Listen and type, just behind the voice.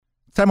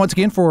Time once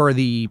again for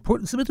the...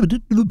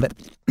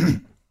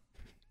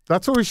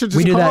 That's what we should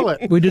just call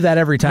it. We do that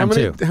every time,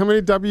 too. How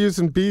many W's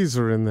and B's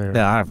are in there?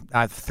 Yeah,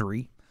 I have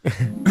 3.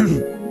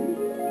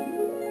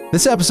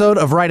 This episode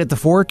of Right at the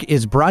Fork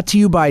is brought to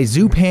you by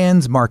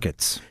Zupan's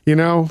Markets. You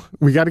know,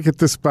 we got to get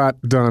this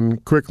spot done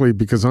quickly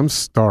because I'm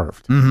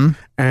starved. Mm-hmm.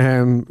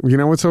 And you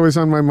know what's always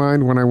on my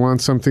mind when I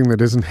want something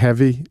that isn't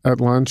heavy at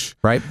lunch?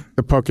 Right.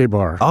 The poke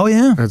bar. Oh,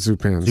 yeah. At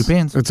Zupan's.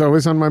 Zupan's. It's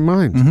always on my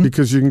mind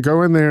because you can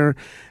go in there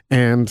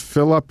and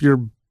fill up your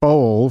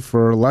bowl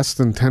for less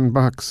than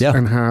 $10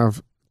 and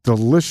have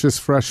delicious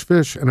fresh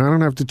fish, and I don't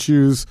have to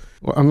choose.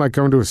 Well, unlike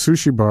going to a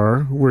sushi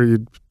bar where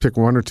you pick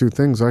 1 or 2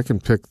 things, I can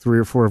pick 3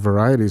 or 4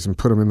 varieties and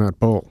put them in that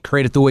bowl.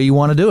 Create it the way you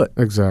want to do it.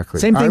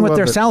 Exactly. Same thing with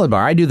their salad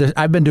bar.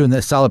 I've been doing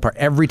this salad bar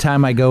every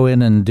time I go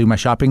in and do my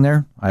shopping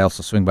there. I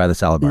also swing by the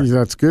salad bar.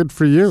 That's good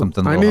for you.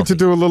 I need to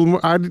do a little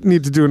more. I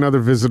need to do another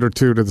visit or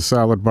 2 to the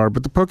salad bar,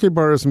 but the poke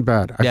bar isn't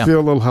bad. I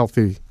feel a little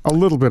healthy, a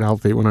little bit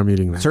healthy when I'm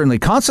eating that. Certainly.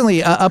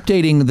 Constantly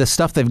updating the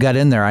stuff they've got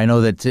in there. I know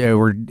that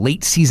we're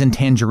late season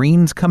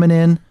tangerines coming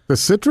in. The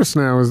citrus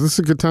now, is this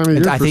a good time of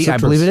year for citrus? I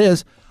believe it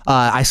is.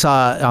 I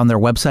saw on their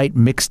website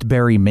mixed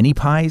berry mini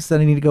pies that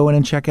I need to go in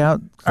and check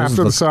out.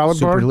 After the salad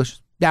bar?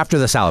 Delicious. After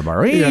the salad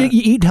bar. Yeah. You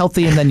eat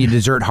healthy and then you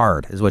dessert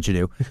hard is what you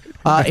do.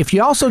 If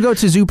you also go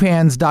to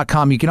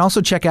zupans.com, you can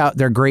also check out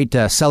their great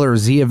Cellar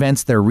Z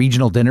events, their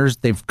regional dinners.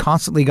 They've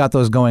constantly got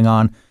those going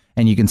on,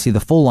 and you can see the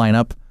full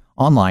lineup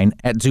online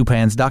at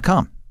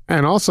zupans.com.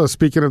 And also,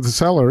 speaking of the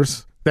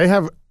cellars, they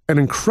have an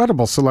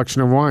incredible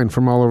selection of wine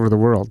from all over the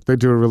world. They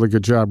do a really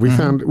good job. We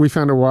found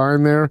a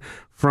wine there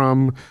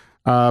from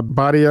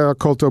Badia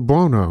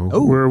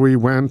Coltobuono, where we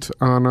went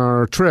on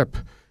our trip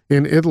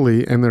in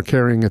Italy, and they're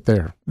carrying it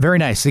there. Very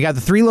nice. They got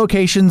the 3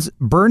 locations: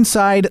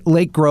 Burnside,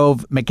 Lake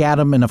Grove,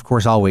 McAdam, and of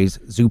course, always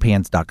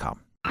zupans.com.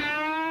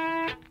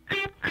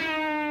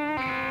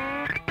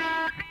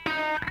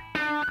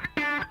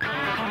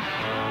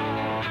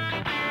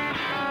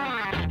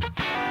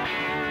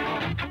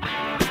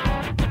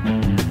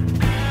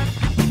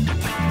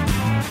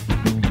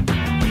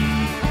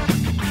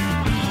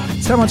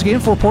 Time once again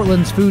for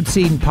Portland's Food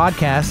Scene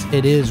Podcast.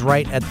 It is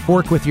Right at the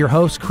Fork with your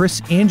host,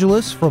 Chris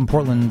Angeles from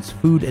Portland's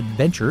Food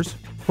Adventures.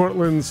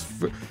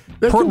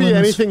 There can be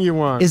anything you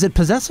want. Is it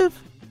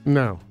possessive?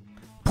 No.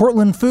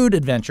 Portland Food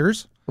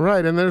Adventures.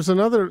 Right, and there's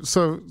another,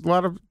 so a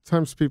lot of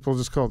times people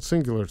just call it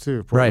singular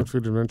too, Portland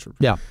Food Adventure.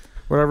 Yeah.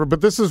 Whatever, but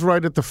this is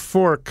Right at the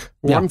Fork,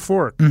 one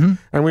fork, and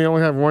we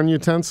only have one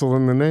utensil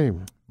in the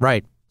name.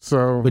 Right.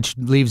 So, which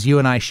leaves you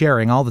and I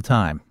sharing all the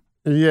time.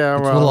 Yeah,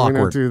 well, we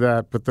don't do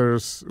that, but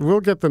we'll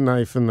get the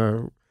knife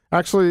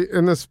actually,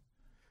 in this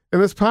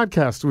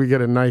podcast, we get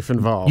a knife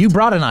involved. You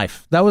brought a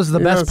knife. That was the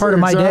best part of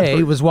my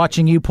day, was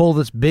watching you pull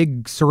this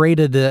big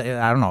serrated,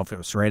 I don't know if it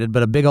was serrated,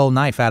 but a big old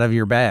knife out of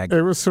your bag.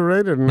 It was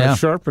serrated, and I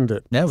sharpened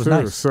it. Yeah, it was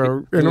nice.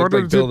 So in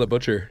order to Bill the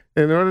Butcher.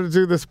 In order to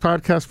do this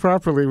podcast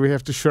properly, we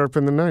have to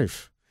sharpen the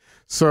knife.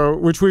 So,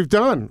 which we've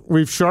done.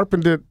 We've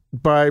sharpened it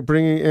by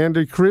bringing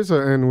Andy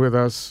Kryza in with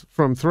us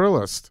from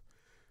Thrillist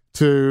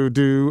to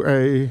do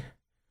a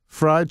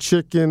fried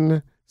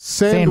chicken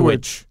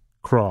sandwich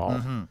crawl.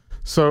 Mm-hmm.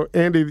 So,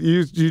 Andy,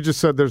 you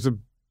just said there's a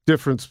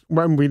difference.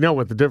 Well, we know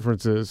what the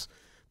difference is,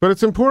 but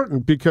it's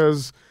important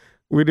because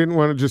we didn't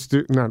want to just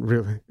do. Not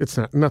really.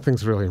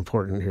 Nothing's really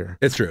important here.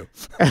 It's true.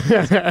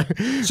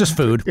 It's just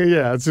food.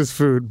 Yeah, it's just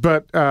food.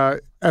 But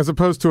as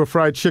opposed to a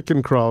fried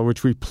chicken crawl,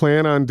 which we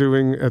plan on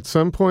doing at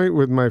some point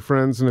with my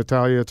friends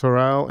Natalia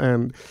Toral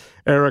and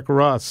Eric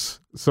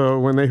Russ. So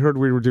when they heard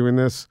we were doing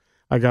this,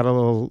 I got a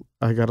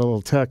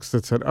little text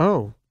that said,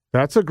 "Oh,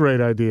 that's a great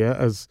idea,"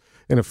 as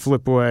in a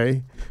flip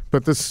way.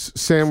 But this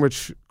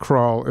sandwich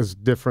crawl is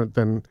different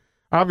than,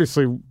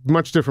 obviously,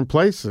 much different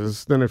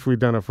places than if we'd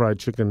done a fried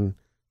chicken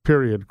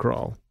period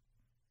crawl.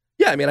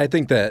 Yeah, I mean, I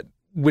think that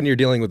when you're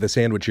dealing with a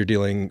sandwich, you're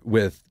dealing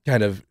with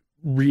kind of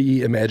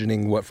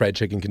reimagining what fried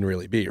chicken can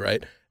really be,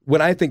 right?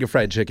 When I think of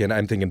fried chicken,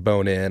 I'm thinking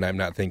bone in. I'm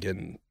not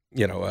thinking,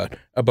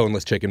 a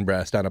boneless chicken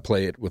breast on a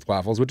plate with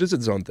waffles, which is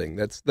its own thing.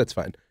 That's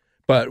fine.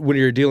 But when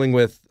you're dealing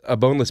with a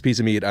boneless piece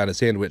of meat on a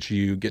sandwich,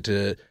 you get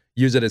to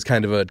use it as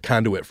kind of a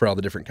conduit for all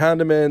the different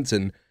condiments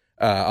and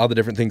all the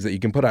different things that you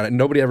can put on it.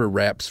 Nobody ever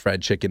wraps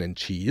fried chicken in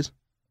cheese,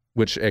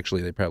 which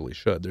actually they probably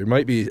should. There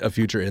might be a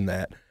future in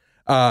that.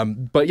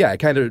 But yeah, it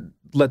kind of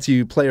lets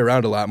you play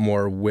around a lot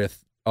more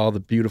with all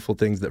the beautiful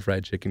things that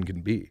fried chicken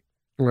can be.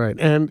 Right.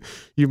 And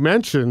you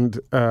mentioned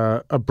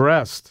a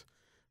breast.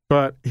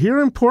 But here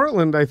in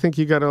Portland, I think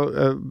you got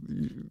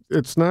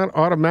it's not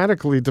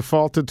automatically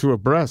defaulted to a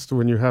breast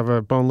when you have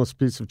a boneless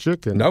piece of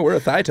chicken. No, we're a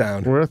thigh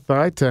town. We're a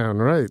thigh town,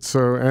 right.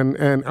 So,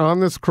 and on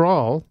this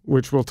crawl,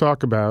 which we'll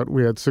talk about,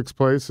 we had 6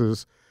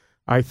 places.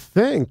 I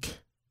think,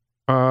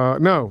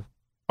 no,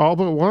 all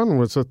but one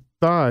was a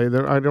thigh.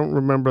 I don't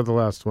remember the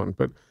last one,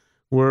 but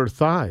were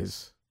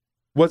thighs.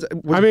 Was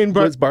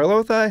Barlow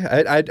a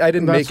thigh? I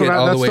didn't make it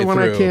all the way through.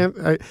 That's the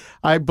one I can't.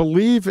 I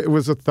believe it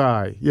was a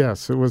thigh.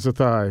 Yes, it was a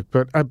thigh.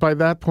 But by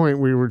that point,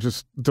 we were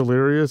just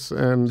delirious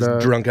and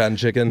drunk on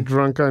chicken.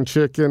 Drunk on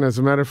chicken. As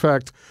a matter of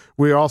fact,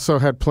 we also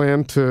had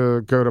planned to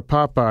go to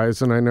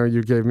Popeyes, and I know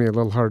you gave me a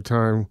little hard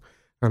time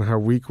on how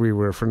weak we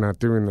were for not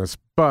doing this.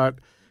 But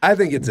I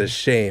think it's a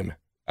shame.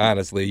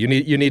 Honestly,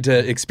 you need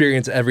to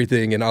experience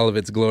everything in all of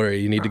its glory.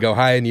 You need to go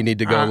high and you need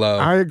to go low.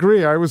 I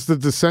agree. I was the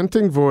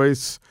dissenting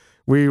voice.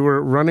 We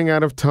were running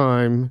out of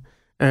time,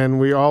 and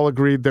we all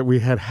agreed that we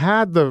had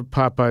the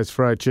Popeyes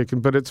fried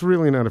chicken, but it's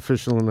really not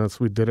official unless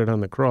we did it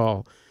on the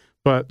crawl.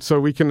 But so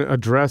we can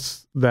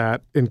address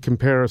that in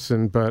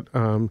comparison. But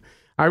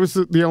I was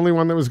the only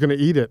one that was going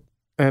to eat it,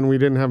 and we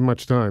didn't have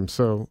much time.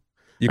 So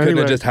you couldn't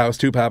have just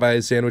housed 2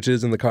 Popeyes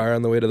sandwiches in the car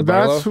on the way to the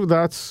Barlow?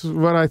 That's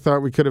what I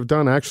thought we could have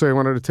done. Actually, I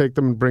wanted to take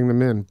them and bring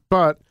them in,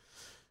 but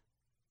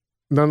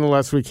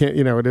nonetheless, we can't,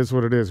 it is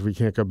what it is. We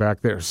can't go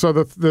back there. So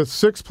the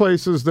 6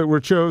 places that were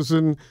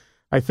chosen,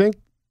 I think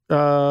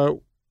it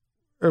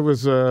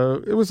was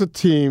a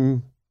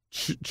team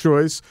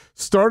choice.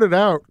 Started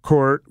out,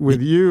 Cort,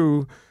 with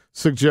you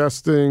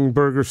suggesting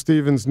Burger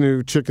Stevens'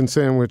 new chicken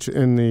sandwich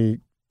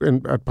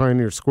at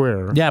Pioneer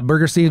Square. Yeah,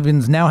 Burger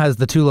Stevens now has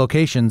the 2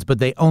 locations, but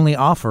they only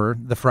offer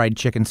the fried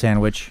chicken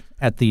sandwich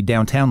at the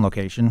downtown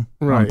location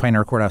on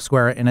Pioneer Courthouse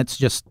Square, and it's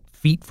just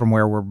feet from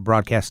where we're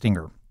broadcasting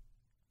or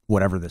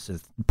whatever this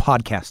is,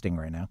 podcasting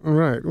right now.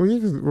 Right.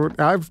 Well,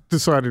 I've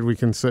decided we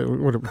can say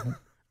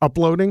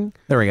uploading.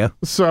 There we go.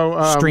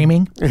 So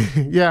streaming.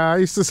 Yeah, I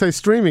used to say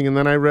streaming, and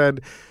then I read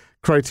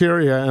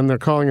criteria, and they're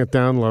calling it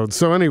download.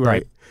 So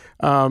anyway,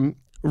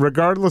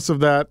 regardless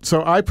of that,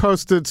 so I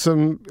posted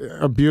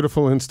a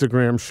beautiful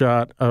Instagram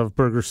shot of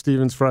Burger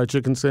Stevens fried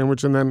chicken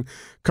sandwich, and then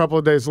a couple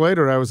of days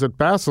later, I was at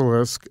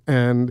Basilisk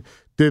and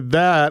did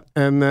that,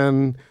 and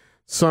then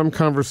some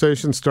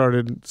conversation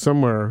started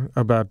somewhere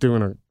about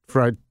doing a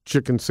fried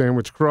chicken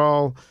sandwich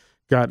crawl,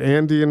 got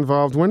Andy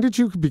involved. When did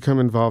you become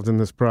involved in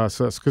this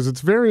process? Because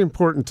it's very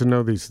important to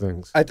know these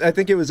things. I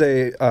think it was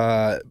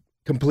a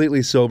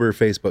completely sober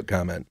Facebook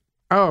comment.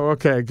 Oh,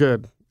 okay,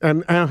 good.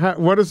 And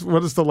what is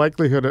the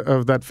likelihood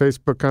of that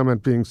Facebook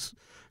comment being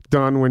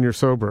done when you're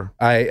sober?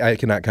 I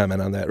cannot comment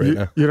on that right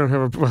now. You don't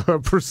have a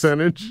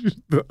percentage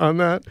on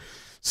that?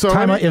 So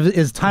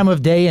is time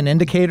of day an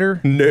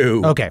indicator?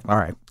 No. Okay, all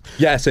right.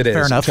 Yes, it is.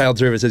 Fair enough. Child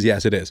services,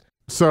 yes, it is.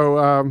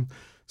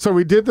 So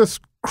we did this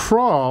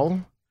crawl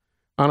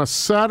on a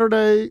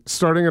Saturday,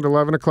 starting at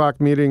 11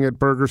 o'clock, meeting at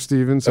Burger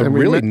Stevens. A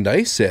really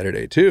nice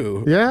Saturday,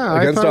 too. Yeah.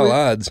 Against all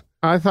odds.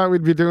 I thought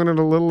we'd be doing it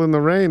a little in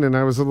the rain, and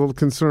I was a little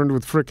concerned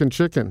with Frickin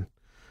Chicken,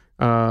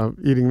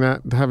 having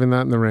that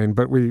in the rain.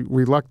 But we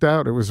lucked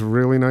out. It was a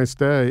really nice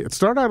day. It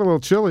started out a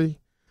little chilly.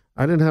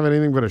 I didn't have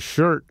anything but a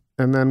shirt,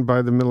 and then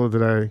by the middle of the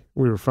day,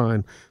 we were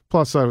fine.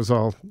 Plus, I was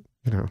all,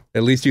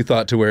 At least you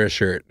thought to wear a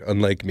shirt,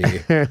 unlike me.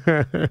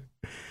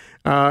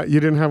 You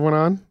didn't have one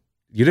on?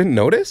 You didn't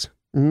notice?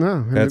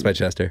 No. That's my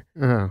Chester.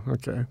 Oh,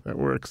 okay. That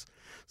works.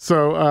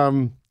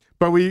 So,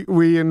 but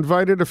we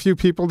invited a few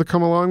people to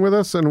come along with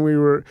us, and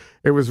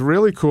it was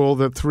really cool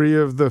that 3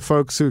 of the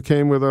folks who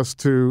came with us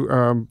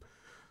to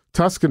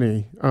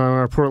Tuscany on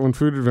our Portland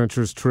Food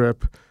Adventures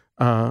trip,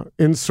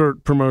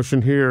 insert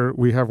promotion here,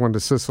 we have one to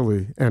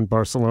Sicily and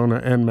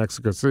Barcelona and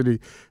Mexico City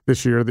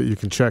this year that you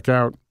can check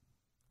out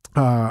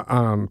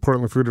on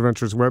Portland Food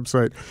Adventures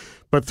website.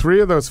 But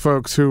 3 of those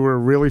folks who were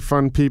really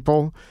fun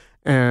people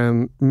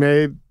and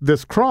made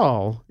this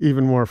crawl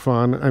even more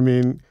fun. I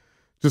mean,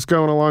 just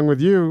going along with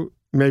you,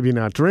 maybe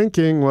not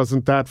drinking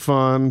wasn't that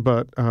fun,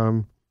 but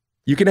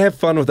you can have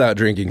fun without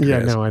drinking, Chris.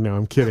 Yeah, no, I know.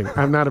 I'm kidding.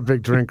 I'm not a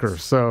big drinker,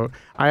 so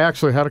I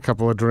actually had a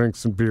couple of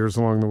drinks and beers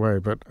along the way.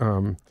 But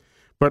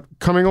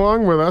coming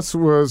along with us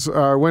was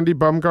Wendy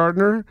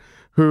Bumgardner,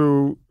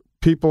 who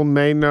people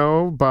may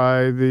know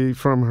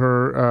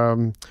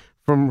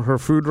from her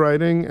food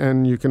writing,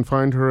 and you can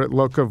find her at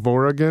Loca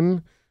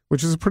Voragin,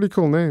 which is a pretty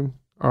cool name.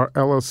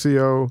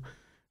 LOCOVEROGN.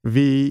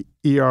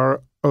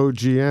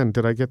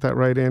 Did I get that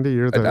right,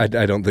 Andy?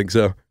 I don't think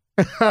so.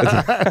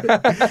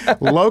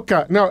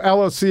 Loca, no,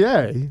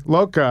 LOCA,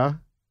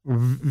 Loca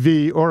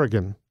V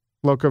Oregon,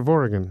 Loca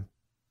Voragin.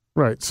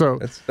 Right. So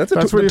that's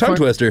a tongue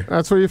twister.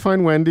 That's where you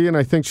find Wendy, and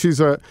I think she's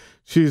a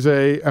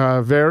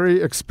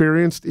very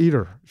experienced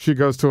eater. She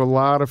goes to a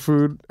lot of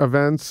food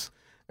events,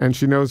 and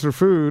she knows her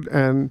food.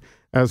 And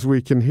as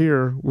we can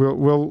hear,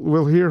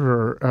 we'll hear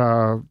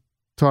her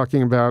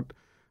talking about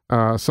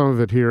some of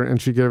it here,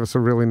 and she gave us a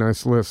really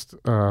nice list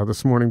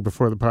this morning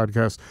before the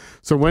podcast.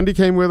 So Wendy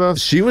came with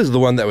us. She was the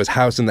one that was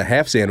housing the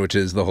half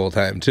sandwiches the whole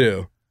time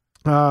too.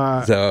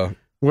 So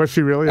was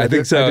she really? I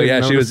think so.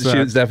 Yeah, she was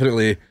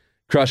definitely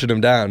crushing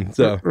them down.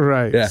 So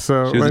right. Yeah.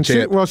 So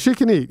she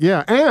can eat.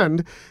 Yeah,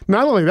 and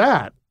not only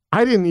that,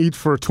 I didn't eat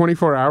for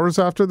 24 hours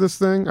after this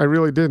thing. I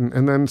really didn't,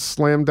 and then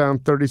slammed down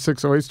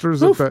 36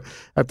 oysters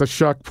at the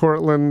Shuck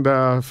Portland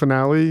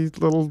finale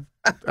little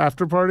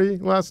after party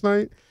last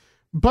night.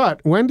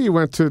 But Wendy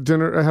went to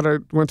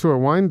dinner. Went to a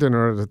wine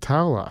dinner at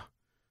Ataula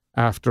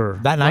after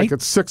that night. Like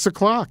at 6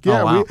 o'clock.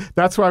 Yeah, wow.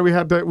 that's why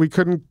we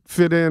couldn't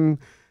fit in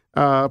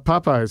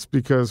Popeyes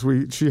because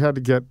she had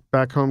to get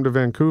back home to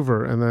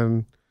Vancouver and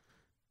then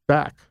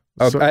back.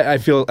 Oh, So- I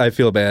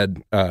feel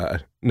bad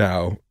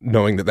now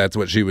knowing that that's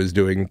what she was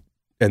doing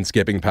and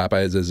skipping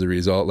Popeyes as a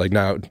result. Like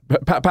now,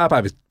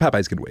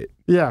 Popeyes can wait.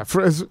 Yeah,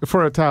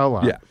 for a towel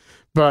lot. Yeah.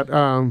 But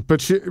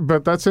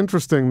that's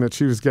interesting that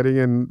she was getting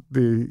in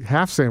the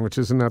half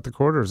sandwiches and not the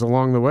quarters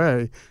along the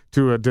way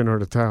to a dinner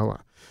at a towel.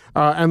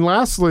 And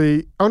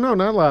lastly,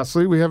 not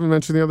lastly, we haven't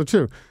mentioned the other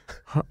two.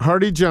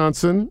 Hardy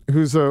Johnson,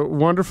 who's a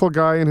wonderful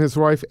guy, and his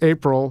wife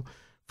April,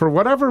 for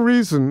whatever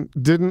reason,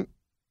 didn't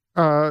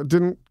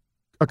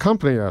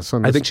accompany us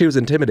on this. I think she was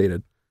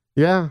intimidated.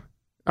 Yeah.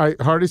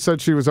 Hardy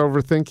said she was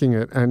overthinking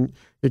it, and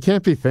you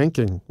can't be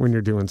thinking when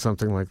you're doing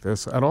something like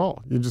this at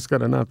all. You just got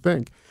to not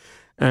think.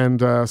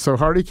 And so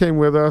Hardy came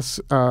with us.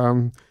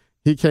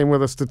 He came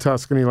with us to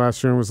Tuscany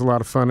last year and was a lot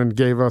of fun and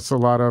gave us a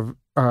lot of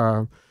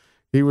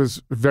he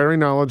was very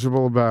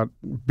knowledgeable about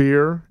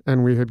beer,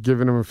 and we had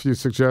given him a few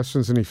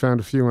suggestions, and he found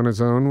a few on his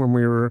own when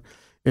we were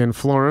in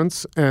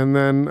Florence. And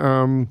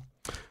then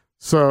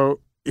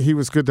so he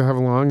was good to have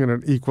along, and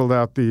it equaled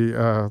out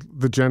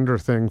the gender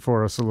thing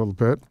for us a little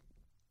bit.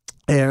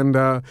 And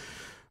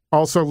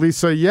also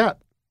Lisa Yett,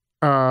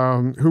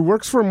 who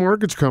works for a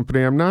mortgage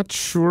company. I'm not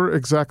sure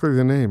exactly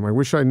the name. I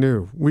wish I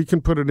knew. We can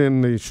put it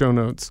in the show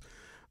notes.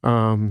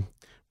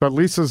 But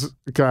Lisa's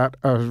got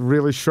a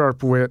really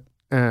sharp wit,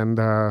 and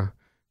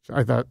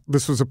I thought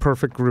this was a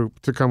perfect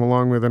group to come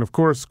along with. And of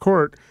course,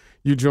 Cort,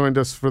 you joined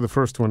us for the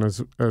first one,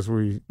 as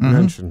we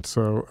mentioned.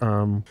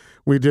 So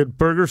we did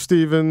Burger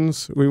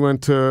Stevens. We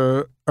went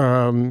to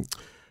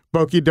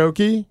Boke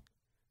Doke.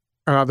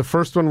 The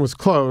first one was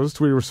closed.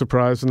 We were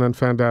surprised, and then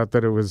found out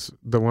that it was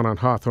the one on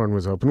Hawthorne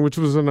was open, which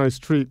was a nice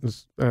treat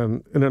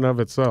in and of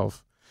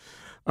itself.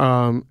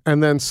 And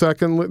then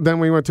then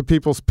we went to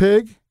People's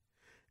Pig,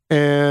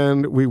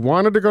 and we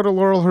wanted to go to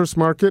Laurelhurst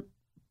Market.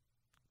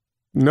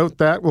 Note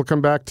that. We'll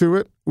come back to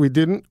it. We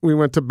didn't. We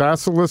went to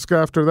Basilisk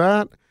after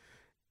that.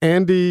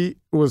 Andy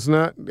was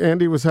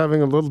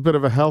having a little bit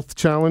of a health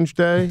challenge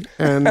day,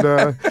 and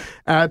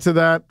add to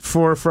that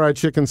 4 fried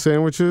chicken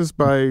sandwiches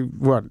by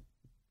what?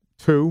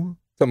 2?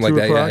 Something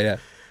like that, yeah.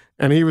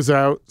 And he was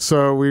out.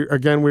 So we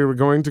were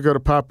going to go to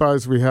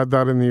Popeyes. We had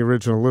that in the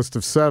original list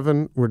of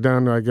 7. We're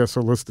down to, I guess,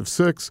 a list of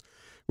 6.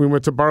 We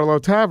went to Barlow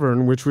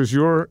Tavern, which was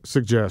your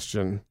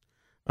suggestion.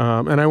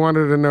 And I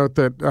wanted to note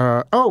that,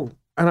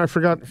 and I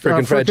forgot,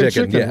 Frickin' fried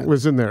chicken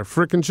was in there.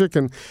 Frickin'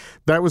 Chicken.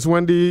 That was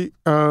Wendy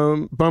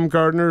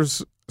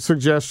Bumgardner's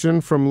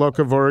suggestion from Loc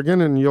of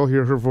Oregon, and you'll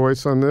hear her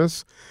voice on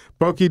this.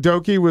 Boke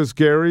Doke was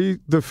Gary,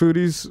 the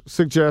foodie's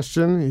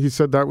suggestion. He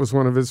said that was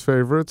one of his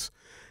favorites.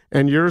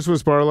 And yours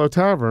was Barlow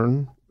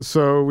Tavern.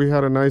 So we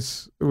had a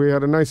nice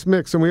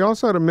mix. And we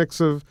also had a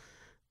mix of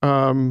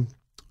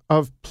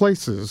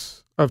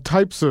places, of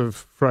types of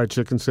fried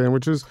chicken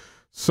sandwiches.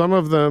 Some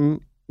of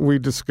them we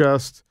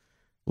discussed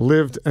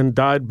lived and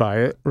died by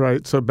it,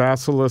 right? So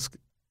Basilisk,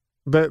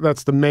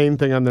 that's the main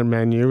thing on their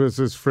menu is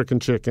this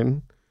Frickin'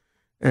 Chicken.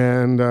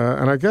 And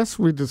I guess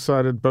we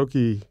decided Boke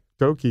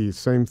Doke,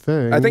 same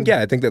thing. I think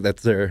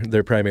that's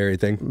their primary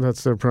thing.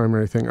 That's their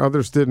primary thing.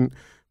 Others didn't.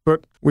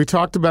 But we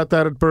talked about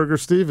that at Burger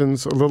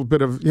Stevens, a little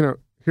bit of,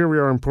 here we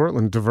are in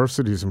Portland,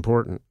 diversity is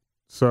important.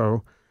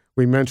 So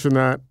we mentioned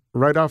that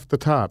right off the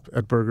top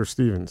at Burger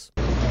Stevens.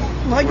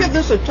 I give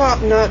this a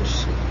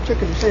top-notch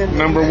chicken sandwich.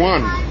 Number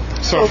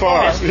 1 so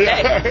far.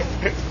 Yeah.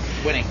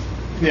 Winning.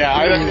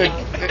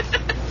 Yeah,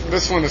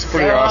 this one is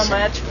pretty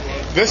awesome.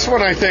 This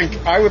one, I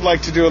think, I would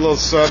like to do a little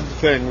sub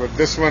thing with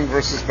this one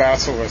versus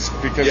Basilisk,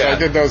 because I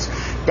did those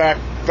back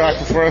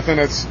and forth, and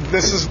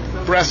this is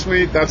breast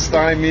meat, that's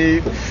thigh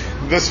meat.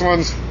 This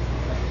one's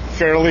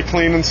fairly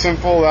clean and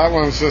simple. That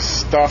one's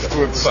just stuffed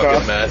with stuff.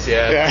 Fucking mess,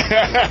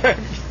 yeah.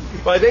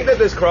 Well, I think that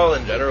this crawl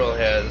in general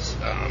has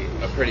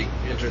a pretty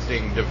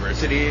interesting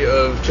diversity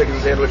of chicken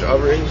sandwich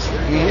offerings.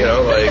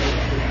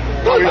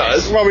 Mm-hmm. Well, it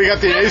does. Well, we got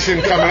the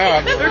Asian coming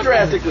up. They're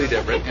drastically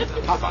different.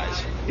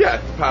 Popeyes.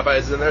 Yeah,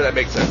 Popeyes in there. That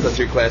makes sense. That's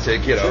your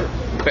classic,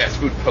 fast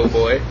food po'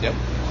 boy. Yep.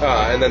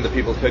 And then the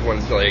People's Pig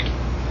one's like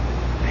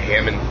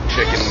ham and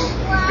chicken,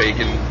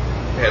 bacon,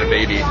 had a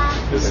baby.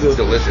 It's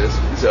delicious.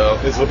 So,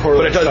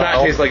 but it does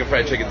not taste like a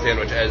fried chicken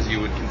sandwich as you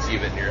would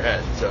conceive it in your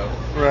head. So.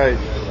 Right.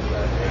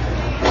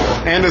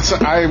 And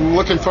I'm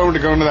looking forward to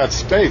going to that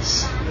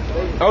space.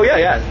 Oh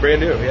yeah, it's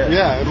brand new.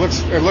 Yeah. It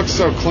looks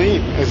so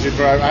clean as you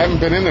drive. I haven't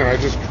been in there. I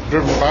just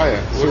driven by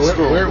it. It looks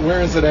cool.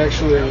 Where is it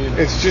actually?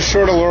 It's just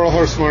short of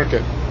Laurelhurst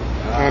Market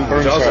on Burnside.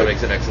 Which also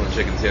makes an excellent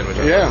chicken sandwich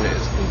on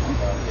Wednesdays.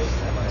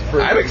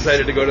 I'm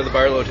excited to go to the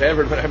Barlow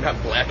Tavern, but I'm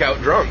not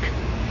blackout drunk.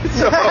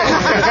 So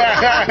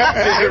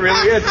it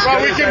really is.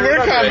 Well, we can work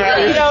on that.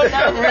 We don't know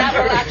that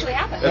will actually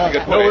happen. That's a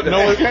good point.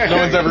 No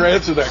one's ever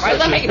answered that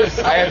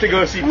question. I have to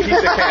go see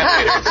Pizza Cat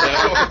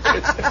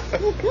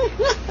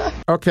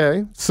later.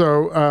 Okay,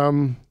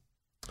 so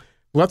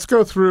let's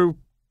go through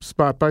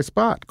spot by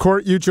spot.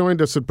 Cort, you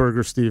joined us at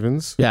Burger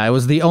Stevens. Yeah, it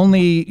was the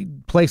only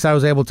place I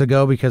was able to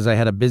go because I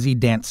had a busy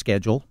dance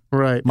schedule.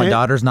 Right. My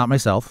daughters, not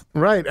myself.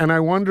 Right. And I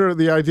wonder,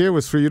 the idea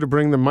was for you to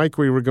bring the mic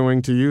we were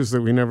going to use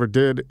that we never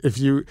did.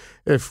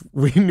 If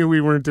we knew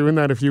we weren't doing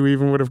that, if you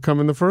even would have come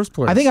in the first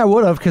place. I think I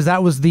would have, because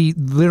that was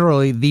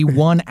literally the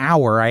 1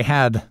 hour I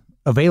had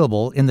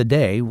available in the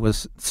day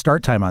was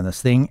start time on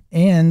this thing.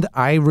 And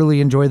I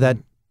really enjoyed that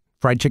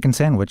fried chicken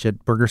sandwich at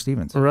Burger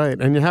Stevens. Right,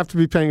 and you have to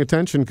be paying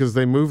attention because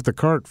they moved the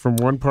cart from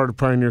one part of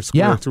Pioneer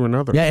Square to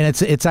another. Yeah,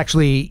 and it's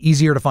actually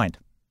easier to find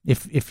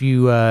if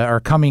you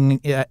are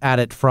coming at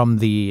it from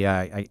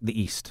the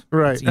east.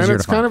 Right, it's easier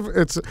and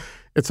it's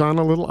it's on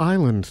a little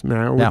island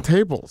now with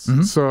tables,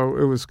 so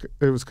it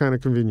was kind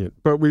of convenient.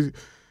 But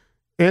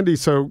Andy,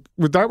 so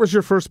that was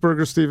your first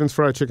Burger Stevens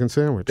fried chicken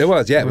sandwich. It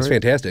was, yeah, it was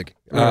fantastic.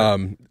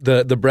 Right.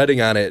 The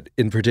breading on it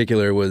in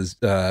particular was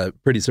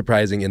pretty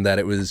surprising in that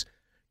it was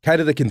kind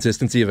of the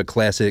consistency of a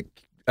classic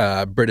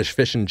British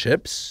fish and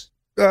chips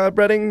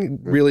breading.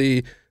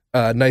 Really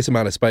nice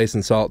amount of spice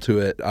and salt to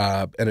it,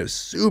 and it was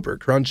super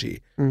crunchy.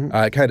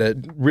 Kind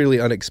of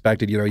really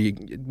unexpected. You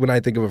know, when I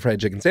think of a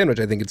fried chicken sandwich,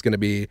 I think it's going to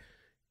be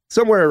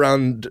somewhere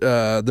around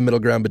the middle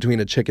ground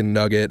between a chicken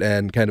nugget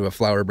and kind of a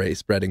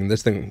flour-based breading. And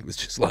this thing was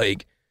just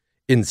like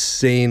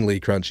insanely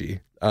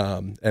crunchy.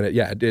 And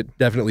it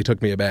definitely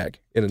took me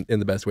aback in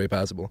the best way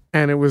possible.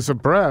 And it was a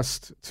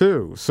breast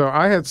too. So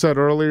I had said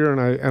earlier,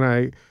 and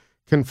I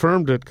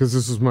confirmed it because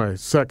this is my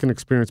second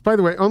experience. By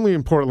the way, only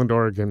in Portland,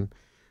 Oregon,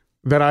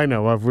 that I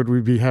know of would we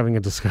be having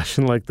a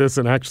discussion like this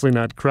and actually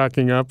not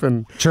cracking up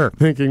and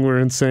thinking we're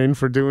insane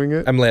for doing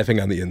it. I'm laughing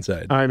on the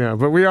inside. I know,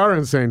 but we are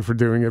insane for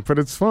doing it. But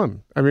it's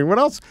fun. I mean, what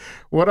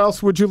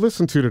else would you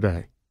listen to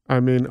today? I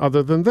mean,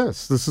 other than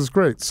this, this is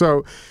great.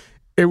 So.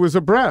 It was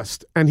a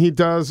breast, and he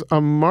does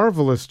a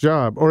marvelous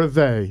job, or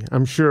they.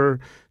 I'm sure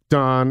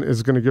Don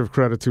is going to give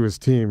credit to his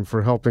team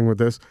for helping with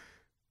this,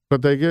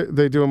 but they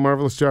do a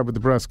marvelous job with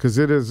the breast because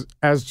it is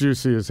as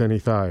juicy as any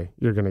thigh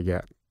you're going to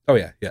get. Oh,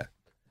 yeah, yeah.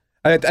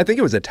 I think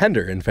it was a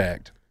tender, in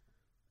fact.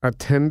 A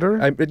tender?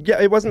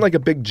 It wasn't like a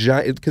big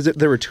giant, because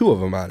there were 2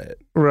 of them on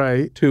it.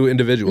 Right. 2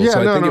 individuals. Yeah,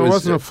 so I think it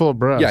wasn't a full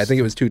breast. Yeah, I think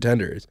it was 2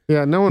 tenders.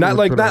 Yeah, no one not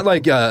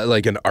like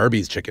an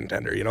Arby's chicken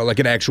tender, you know, like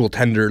an actual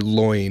tender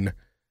loin.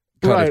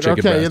 Right.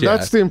 Okay. Breast,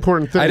 that's the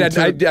important thing.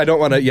 I don't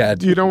want to. Yeah.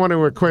 You don't want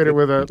to equate it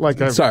with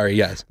a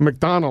Yes.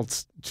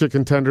 McDonald's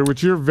chicken tender,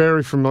 which you're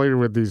very familiar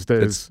with these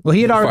days. Well,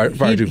 he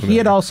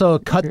had also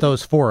cut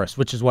those for us,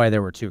 which is why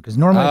there were 2. Because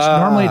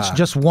normally it's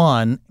just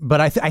 1, but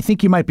I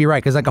think you might be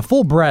right because like a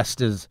full breast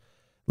is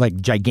like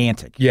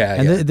gigantic. Yeah.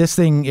 And this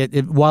thing,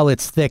 while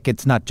it's thick,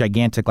 it's not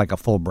gigantic like a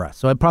full breast.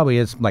 So it probably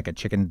is like a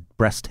chicken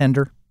breast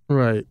tender.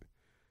 Right.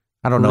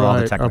 I don't know all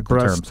the technical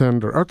terms. A breast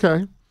tender.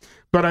 Okay.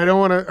 But I don't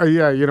want to,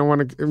 you don't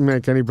want to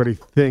make anybody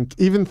think,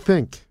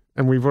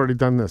 and we've already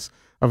done this,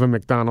 of a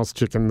McDonald's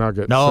chicken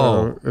nugget.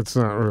 No. So it's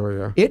not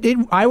really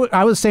I was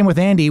the same with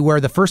Andy,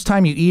 where the first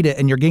time you eat it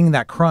and you're getting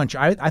that crunch,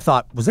 I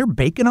thought, was there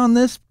bacon on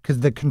this?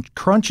 Because the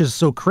crunch is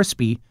so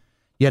crispy,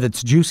 yet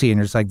it's juicy, and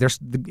it's like,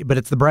 but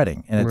it's the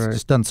breading, and it's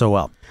just done so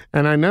well.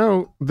 And I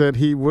know that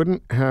he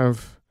wouldn't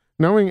have,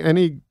 knowing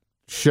any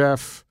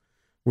chef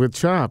with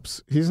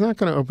chops, he's not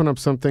going to open up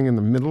something in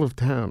the middle of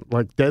town,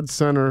 like dead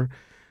center,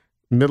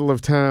 middle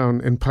of town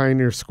in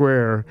Pioneer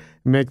Square,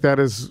 make that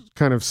his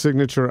kind of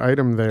signature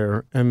item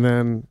there, and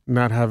then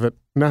not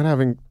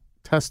having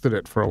tested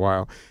it for a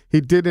while. He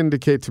did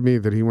indicate to me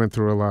that he went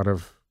through a lot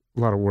of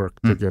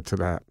work to get to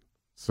that.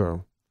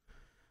 So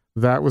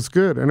that was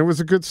good, and it was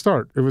a good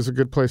start. It was a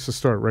good place to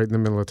start, right in the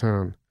middle of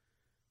town.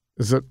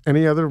 Is there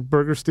any other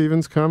Burger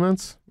Stevens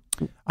comments?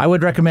 I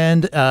would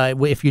recommend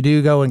if you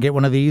do go and get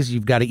one of these,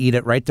 you've got to eat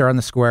it right there on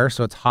the square,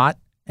 so it's hot,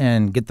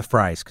 and get the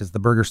fries because the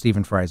Burger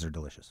Steven fries are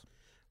delicious.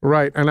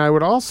 Right, and I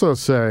would also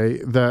say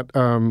that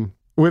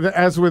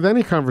as with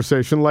any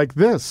conversation like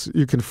this,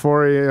 you can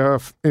foray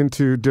off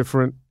into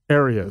different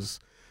areas.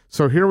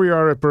 So here we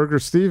are at Burger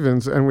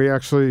Stevens, and we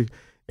actually,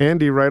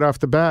 Andy, right off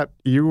the bat,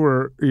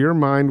 your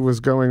mind was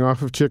going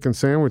off of chicken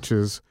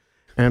sandwiches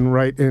and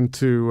right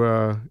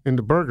into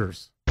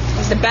burgers.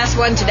 It's the best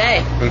one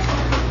today.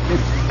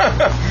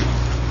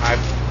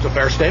 It's a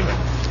fair statement.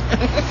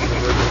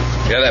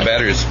 Yeah, that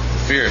batter is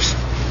fierce.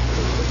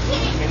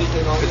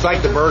 It's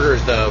like the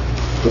burgers, though.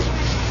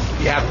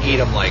 You have to eat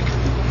them like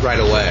right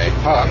away.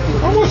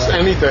 Almost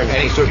anything.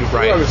 Any sort of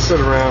right. You want to sit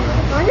around.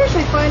 I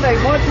usually find I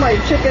want my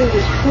chicken to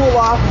cool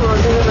off for a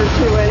minute or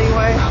 2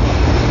 anyway.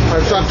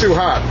 It's not too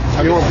hot.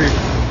 You won't be.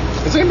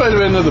 Has anybody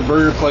been to the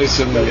burger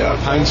place in the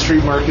Pine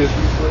Street Market?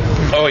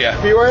 Oh,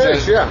 yeah.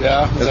 BYH,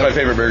 yeah. That's my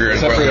favorite burger in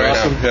Portland right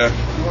awesome? now.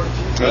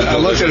 Yeah. I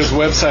looked at his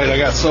website. I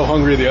got so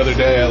hungry the other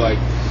day.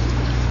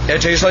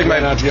 It tastes like my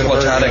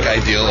platonic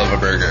ideal of a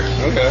burger.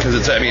 Okay. Because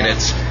it's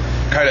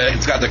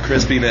got the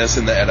crispiness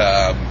and that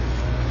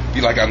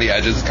like on the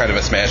edges, it's kind of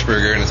a smash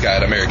burger, and it's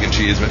got American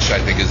cheese, which I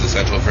think is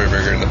essential for a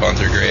burger, and the buns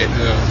are great.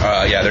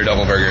 Yeah, their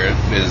double burger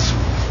is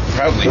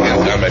probably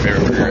hands down my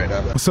favorite burger right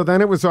now. So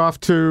then it was off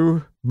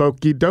to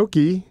Boke Doke,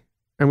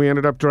 and we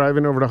ended up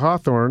driving over to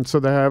Hawthorne. So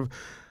they have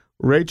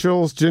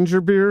Rachel's ginger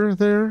beer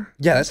there.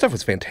 Yeah, that stuff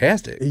was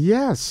fantastic.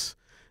 Yes.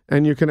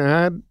 And you can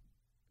add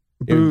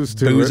booze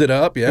to it. Booze it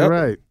up, yeah.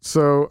 Right.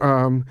 So,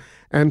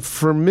 and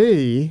for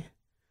me,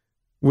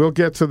 we'll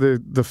get to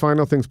the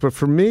final things, but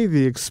for me,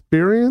 the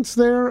experience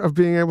there of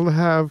being able to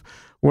have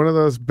one of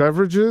those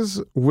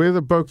beverages with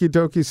a Boke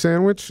Doke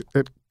sandwich,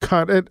 it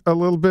cut it a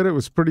little bit. It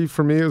was pretty,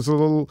 for me,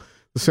 the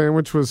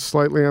sandwich was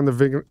slightly on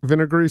the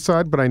vinegary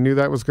side, but I knew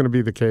that was going to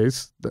be the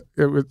case.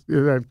 It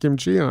had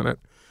kimchi on it.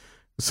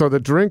 So the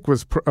drink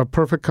was a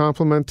perfect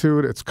complement to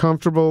it. It's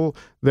comfortable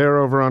there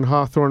over on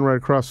Hawthorne, right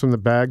across from the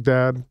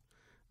Baghdad.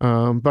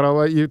 But I'll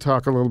let you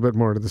talk a little bit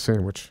more to the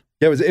sandwich.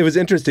 Yeah, it was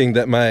interesting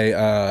that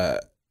my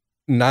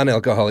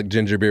non-alcoholic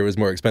ginger beer was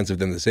more expensive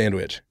than the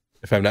sandwich,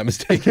 if I'm not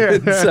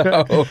mistaken.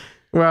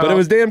 But it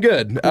was damn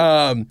good.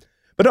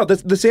 But no,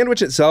 the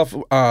sandwich itself.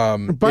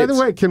 By the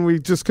way, can we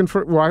just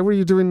confirm, why were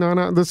you doing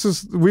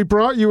we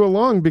brought you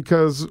along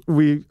because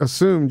we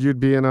assumed you'd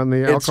be in on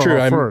the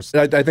alcohol first.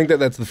 I think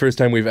that's the first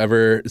time we've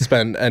ever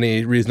spent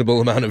any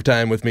reasonable amount of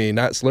time with me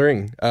not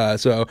slurring.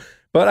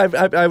 But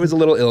I was a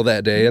little ill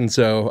that day, and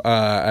so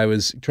I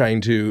was trying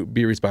to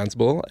be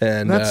responsible.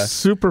 And that's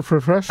super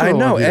professional. I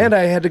know, and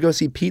I had to go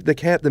see Pete the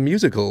Cat the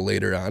musical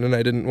later on, and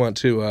I didn't want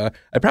to.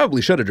 I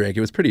probably should have drank. It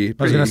was pretty.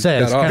 I was going to say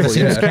it kind of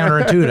seems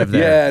counterintuitive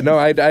there. Yeah, no,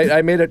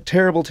 I made a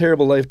terrible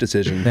life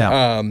decision.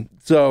 Yeah.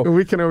 So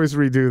we can always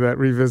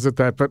revisit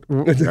that. But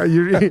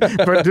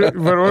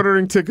but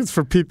ordering tickets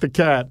for Pete the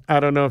Cat, I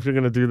don't know if you're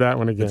going to do that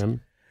one again.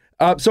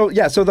 So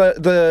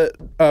the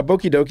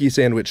Boke Doke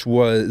sandwich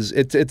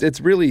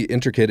it's really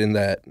intricate in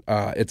that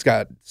it's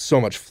got so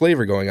much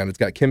flavor going on. It's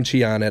got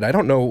kimchi on it. I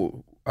don't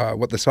know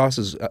what the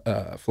sauces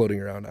floating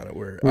around on it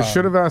were. We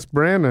should have asked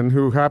Brandon,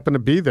 who happened to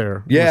be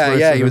there.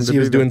 Yeah, he was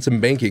doing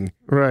some banking.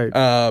 Right.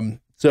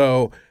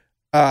 So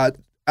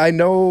I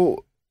know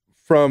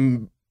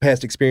from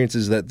past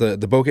experiences that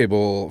the Boke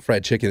Bowl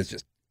fried chicken is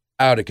just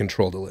out of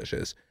control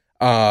delicious.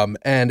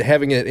 And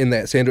having it in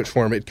that sandwich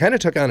form, it kind of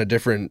took on a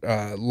different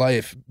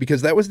life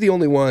because that was the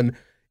only one.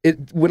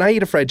 When I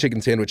eat a fried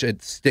chicken sandwich,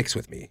 it sticks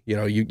with me. You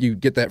know, you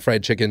get that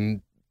fried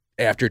chicken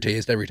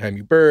aftertaste every time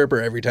you burp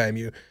or every time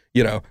you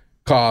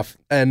cough.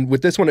 And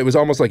with this one, it was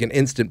almost like an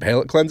instant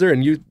palate cleanser.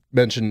 And you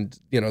mentioned,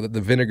 that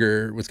the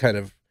vinegar was kind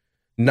of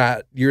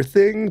not your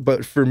thing,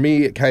 but for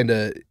me, it kind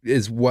of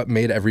is what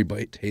made every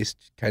bite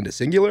taste kind of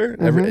singular.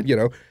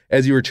 Mm-hmm.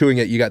 As you were chewing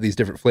it, you got these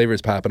different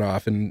flavors popping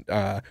off, and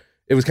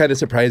it was kind of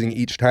surprising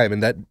each time,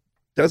 and that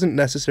doesn't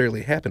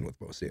necessarily happen with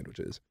most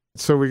sandwiches.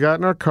 So we got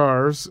in our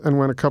cars and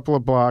went a couple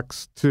of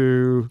blocks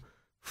to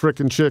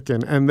Frickin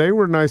Chicken, and they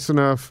were nice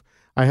enough.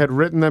 I had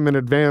written them in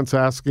advance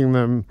asking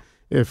them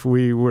if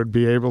we would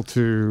be able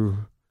to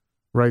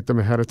write them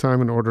ahead of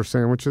time and order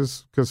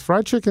sandwiches, because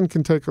fried chicken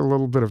can take a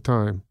little bit of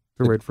time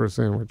to wait for a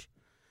sandwich.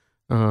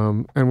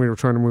 And we were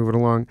trying to move it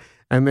along.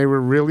 And they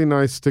were really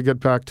nice to get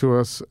back to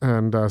us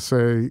and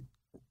say,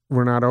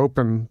 we're not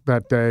open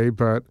that day,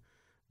 but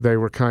they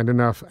were kind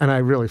enough, and I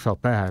really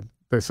felt bad.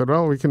 They said,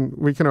 "Oh, we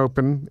can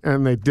open,"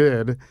 and they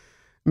did.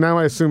 Now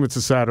I assume it's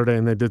a Saturday,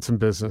 and they did some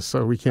business,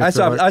 so we can't.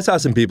 I saw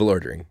some people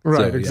ordering.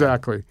 Right, so,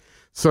 exactly. Yeah.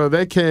 So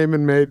they came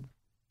and made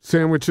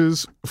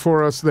sandwiches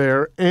for us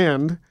there,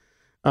 and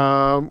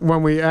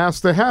when we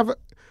asked, they have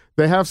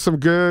some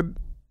good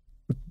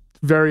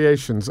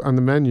variations on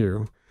the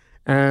menu.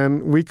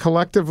 And we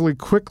collectively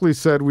quickly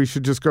said we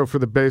should just go for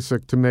the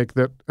basic to make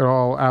that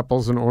all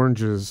apples and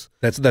oranges.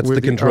 That's the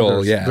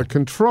control, yeah. The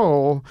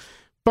control.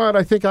 But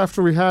I think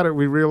after we had it,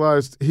 we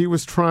realized he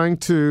was trying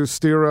to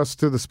steer us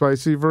to the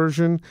spicy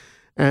version.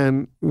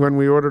 And when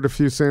we ordered a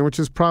few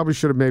sandwiches, probably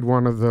should have made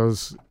one of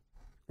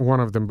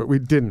them, but we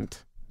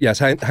didn't. Yes,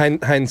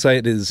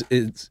 hindsight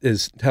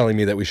is telling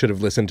me that we should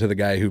have listened to the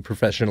guy who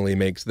professionally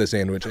makes the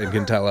sandwich and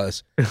can tell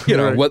us,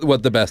 Right.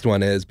 what the best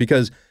one is.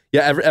 Because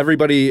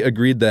everybody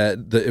agreed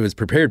that it was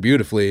prepared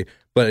beautifully,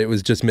 but it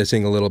was just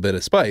missing a little bit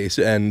of spice.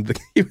 And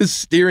he was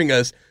steering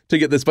us to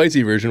get the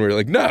spicy version. We were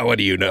like, no, what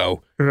do you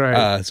know?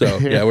 Right. So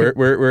yeah,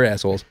 we're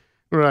assholes.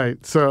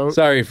 Right. So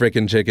sorry,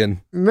 Frickin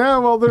Chicken.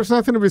 No, well, there's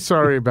nothing to be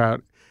sorry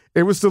about.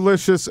 It was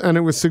delicious, and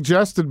it was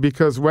suggested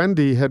because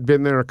Wendy had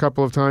been there a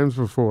couple of times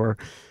before.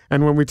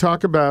 And when we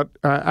talk about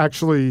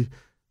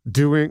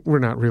we're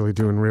not really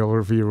doing real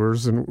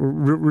reviewers and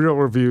real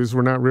reviews.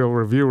 We're not real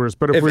reviewers.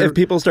 But if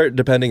people start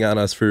depending on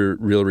us for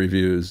real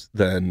reviews,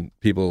 then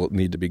people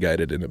need to be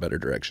guided in a better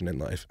direction in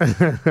life.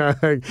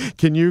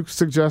 Can you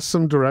suggest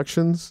some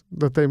directions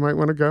that they might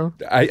want to go?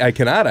 I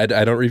cannot. I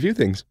don't review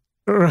things.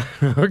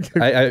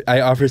 Okay.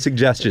 I offer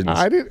suggestions.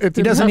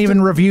 He doesn't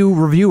even review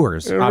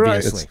reviewers,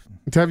 obviously.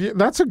 Right.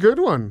 That's a good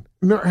one.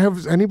 No,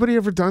 has anybody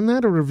ever done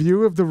that? A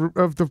review of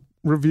the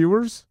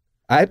reviewers?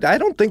 I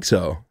don't think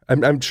so.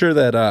 I'm sure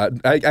that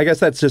I guess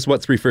that's just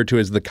what's referred to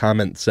as the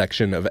comment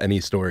section of any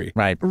story.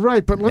 Right.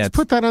 But let's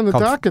put that on the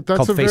docket.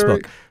 That's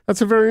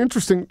a very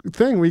interesting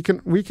thing. We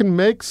can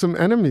make some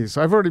enemies.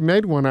 I've already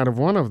made one out of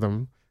one of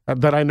them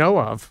that I know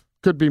of.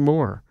 Could be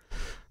more.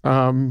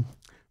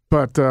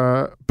 But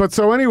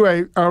so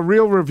anyway, a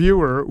real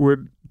reviewer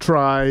would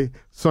try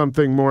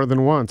something more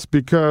than once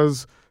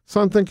because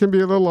something can be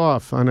a little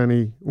off on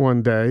any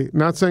one day.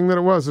 Not saying that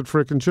it was at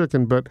Frickin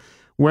Chicken, but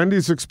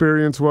Wendy's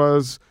experience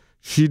was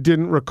she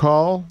didn't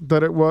recall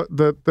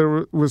that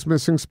there was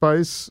missing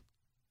spice,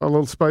 a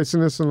little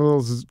spiciness and a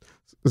little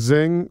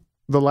zing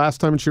the last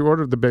time she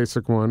ordered the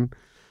basic one,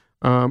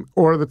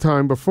 or the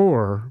time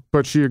before.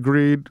 But she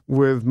agreed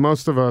with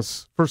most of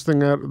us. First thing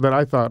that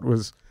I thought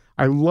was,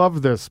 I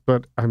love this,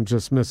 but I'm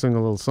just missing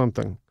a little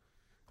something.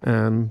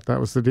 And that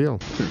was the deal.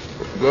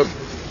 Good.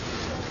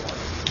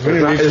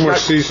 It needs more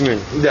seasoning.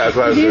 Yeah, that's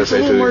what I was It going to needs a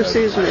say little too. more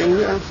seasoning,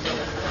 yeah.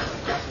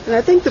 And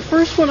I think the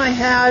first one I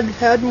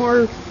had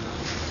more,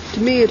 to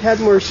me, it had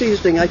more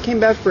seasoning. I came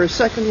back for a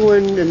second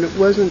one, and it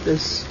wasn't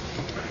this,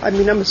 I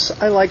mean,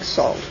 I like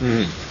salt.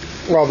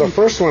 Mm-hmm. Well, the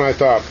first one I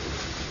thought,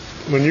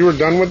 when you were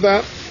done with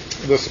that,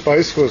 the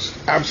spice was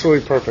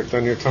absolutely perfect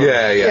on your tongue.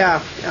 Yeah. Yeah.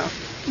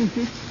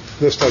 Mm-hmm.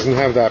 This doesn't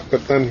have that,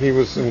 but then he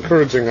was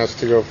encouraging us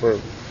to go for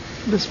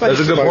The spice.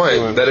 That's a good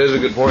point. one. That is a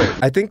good point.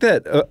 I think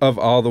that of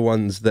all the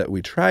ones that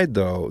we tried,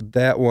 though,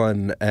 that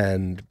one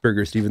and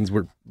Burger Stevens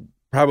were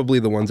probably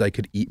the ones I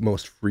could eat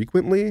most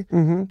frequently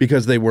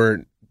because they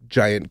weren't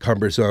giant,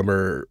 cumbersome,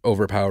 or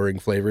overpowering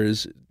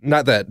flavors.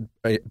 Not that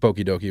Boke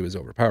Doke was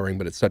overpowering,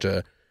 but it's such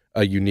a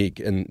unique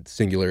and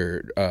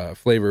singular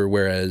flavor,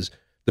 whereas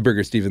the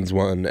Burger Stevens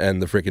one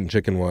and the Frickin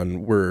Chicken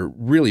one were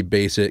really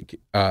basic,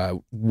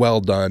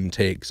 well-done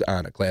takes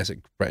on a classic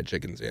fried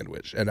chicken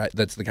sandwich. And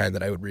that's the kind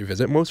that I would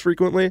revisit most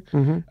frequently,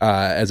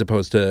 as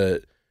opposed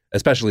to,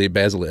 especially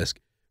Basilisk,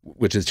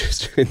 which is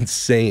just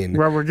insane.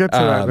 Well, we'll get to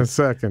that in a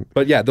second.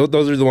 But yeah,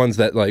 those are the ones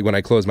that, like, when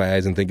I close my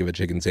eyes and think of a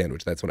chicken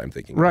sandwich, that's what I'm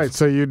thinking Right, of.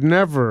 so you'd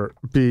never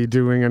be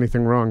doing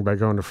anything wrong by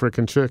going to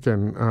Frickin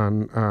Chicken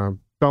on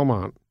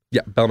Belmont.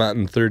 Yeah, Belmont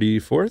and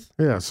 34th?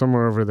 Yeah,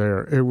 somewhere over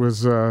there. It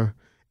was,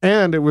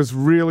 and it was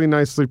really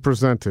nicely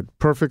presented,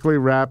 perfectly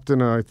wrapped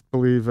in, I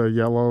believe, a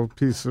yellow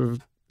piece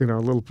of, a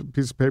little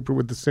piece of paper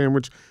with the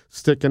sandwich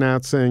sticking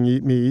out saying,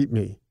 "Eat me, eat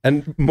me."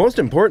 And most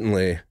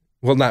importantly,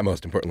 well, not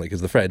most importantly,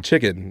 because the fried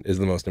chicken is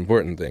the most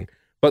important thing,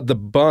 but the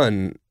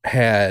bun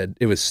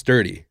it was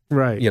sturdy.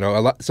 Right.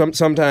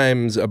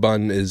 Sometimes a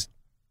bun is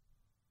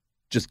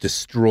just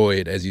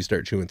destroyed as you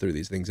start chewing through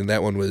these things. And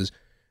that one was,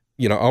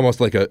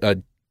 almost like I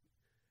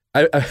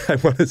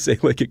want to say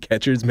like a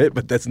catcher's mitt,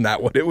 but that's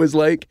not what it was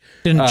like.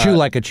 Didn't chew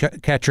like a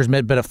catcher's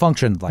mitt, but it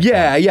functioned like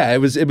that. Yeah, it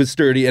was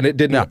sturdy, and it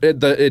didn't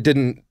it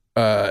didn't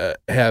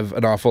have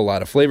an awful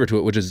lot of flavor to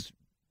it, which is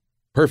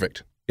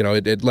perfect.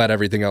 It let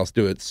everything else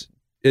do its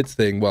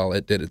thing while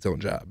it did its own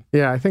job.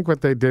 Yeah, I think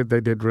what they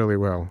did really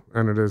well,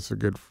 and it is a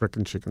good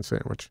frickin' chicken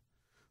sandwich.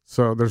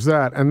 So there's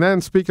that. And then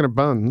speaking of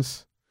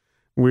buns,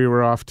 we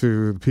were off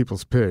to the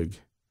People's Pig,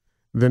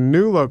 the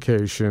new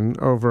location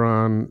over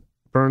on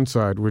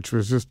Burnside, which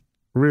was just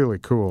really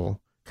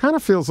cool. Kind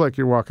of feels like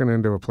you're walking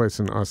into a place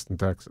in Austin,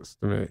 Texas,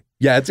 to me.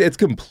 Yeah, it's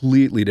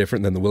completely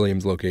different than the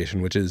Williams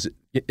location, which is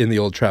in the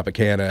old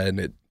Tropicana, and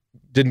it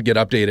didn't get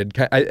updated.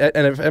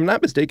 And if I'm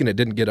not mistaken, it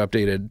didn't get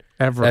updated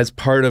Ever. as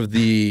part of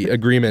the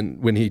agreement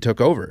when he took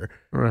over.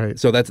 Right.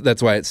 So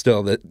that's why it's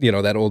still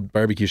that old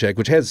barbecue shack,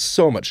 which has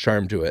so much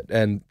charm to it.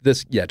 And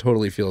this,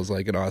 totally feels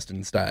like an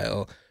Austin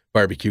style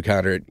barbecue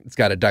counter. It's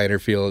got a diner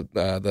feel.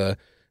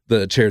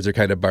 The chairs are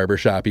kind of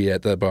barbershoppy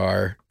at the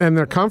bar. And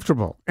they're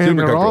comfortable. And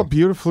Super they're all comfortable.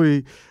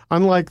 beautifully,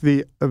 unlike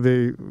the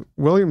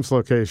Williams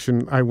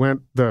location, I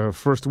went the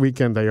first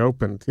weekend they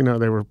opened.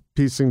 They were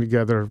piecing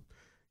together,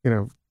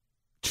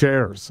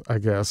 chairs, I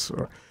guess.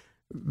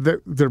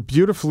 They're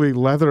beautifully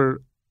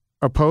leather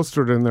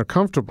upholstered and they're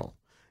comfortable.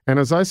 And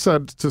as I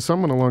said to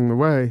someone along the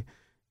way,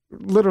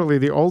 literally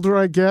the older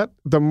I get,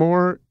 the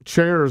more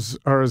chairs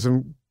are as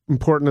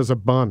important as a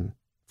bun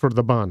for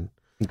the bun.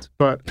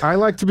 But I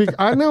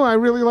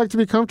really like to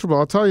be comfortable.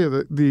 I'll tell you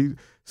that the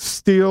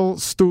steel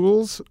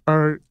stools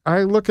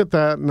I look at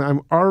that and I'm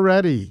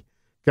already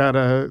I'm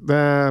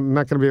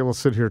not going to be able to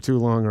sit here too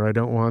long, or I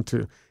don't want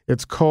to.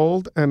 It's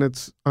cold and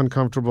it's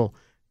uncomfortable.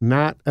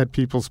 Not at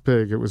People's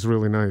Pig. It was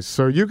really nice.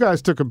 So you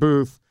guys took a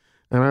booth,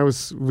 and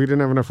we didn't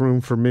have enough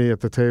room for me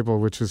at the table,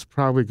 which is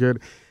probably good.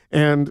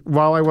 And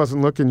while I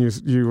wasn't looking,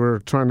 you were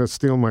trying to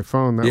steal my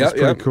phone. That was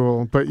pretty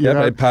cool. But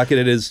I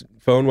pocketed his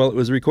phone while it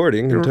was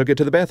recording and took it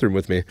to the bathroom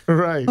with me.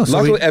 Right. Oh,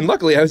 so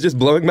Luckily, I was just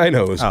blowing my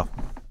nose. Oh.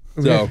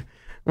 So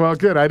well,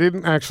 good. I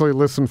didn't actually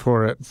listen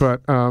for it,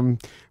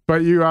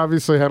 but you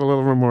obviously had a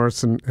little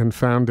remorse and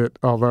found it.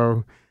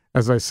 Although,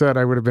 as I said,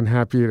 I would have been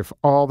happy if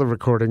all the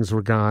recordings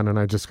were gone and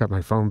I just got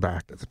my phone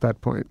back at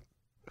that point.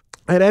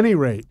 At any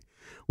rate,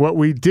 what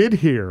we did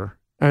hear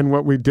and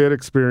what we did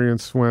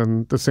experience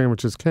when the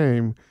sandwiches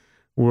came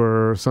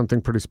were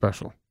something pretty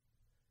special.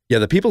 yeah,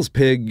 the People's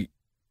Pig.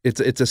 It's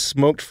a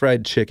smoked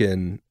fried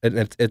chicken,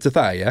 and it's a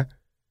thigh. Yeah.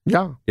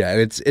 Yeah. Yeah,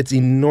 and it's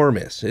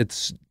enormous.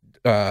 It's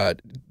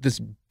this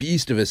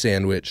beast of a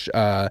sandwich.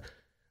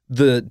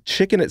 The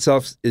chicken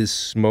itself is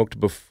smoked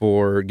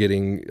before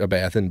getting a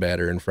bath in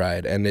batter and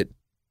fried, and it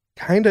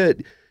kind of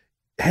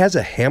has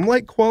a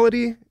ham-like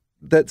quality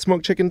that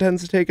smoked chicken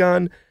tends to take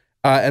on,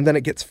 and then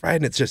it gets fried,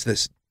 and it's just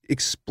this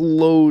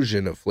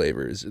explosion of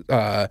flavors.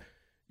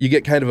 You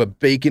get kind of a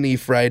bacony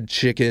fried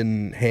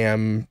chicken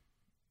ham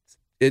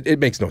it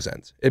makes no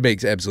sense. It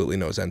makes absolutely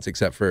no sense,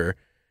 except for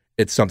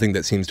it's something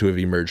that seems to have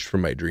emerged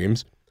from my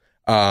dreams.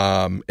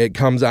 It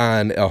comes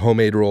on a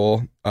homemade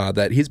roll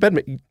that he's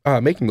been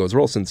making those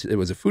rolls since it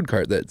was a food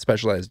cart that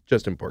specialized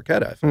just in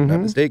porchetta, if I'm not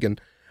mistaken,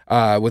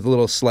 with a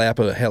little slap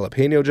of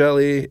jalapeno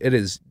jelly. It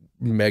is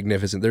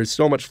magnificent. There's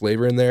so much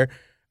flavor in there.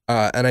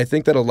 And I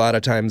think that a lot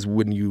of times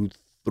when you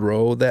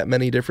throw that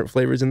many different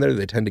flavors in there,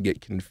 they tend to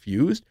get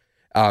confused.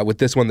 With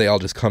this one, they all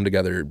just come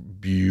together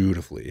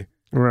beautifully.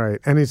 Right.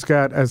 And he's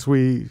got, as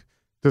we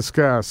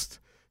discussed,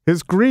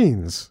 his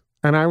greens.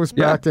 And I was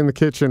back in the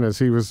kitchen as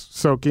he was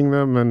soaking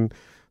them and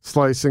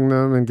slicing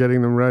them and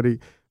getting them ready.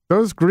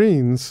 Those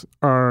greens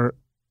are,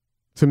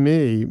 to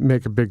me,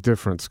 make a big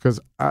difference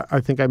because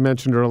I think I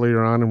mentioned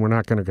earlier on, and we're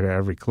not going to go to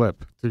every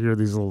clip to hear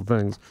these little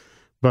things,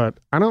 but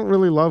I don't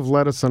really love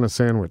lettuce on a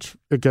sandwich.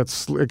 It gets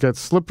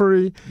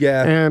slippery.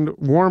 Yeah. And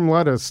warm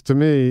lettuce, to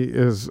me,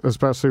 is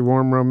especially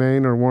warm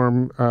romaine or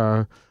warm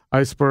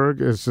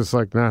iceberg, is just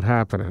like not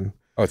happening.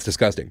 Oh, it's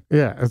disgusting.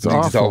 Yeah, it's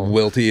awful. It's all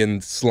wilty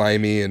and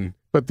slimy and...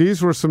 But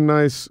these were some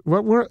nice.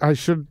 What were I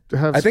should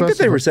have? I think that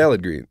they were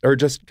salad greens, or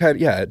just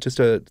kind of just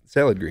a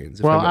salad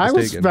greens. Well, I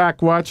was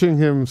back watching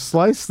him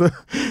slice the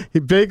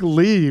big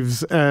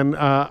leaves, and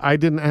I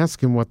didn't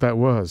ask him what that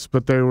was,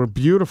 but they were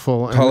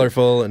beautiful,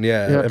 colorful, and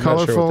I'm colorful,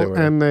 not sure what they were.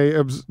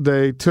 And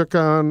they took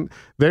on.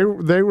 They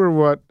were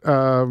what?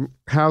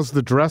 How's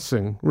the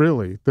dressing?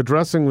 Really, the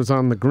dressing was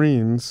on the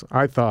greens.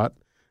 I thought,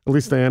 at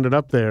least they ended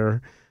up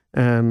there,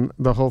 and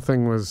the whole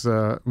thing was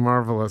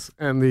marvelous,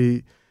 and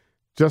the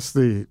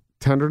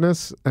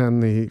tenderness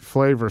and the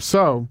flavor.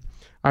 So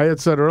I had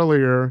said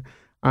earlier,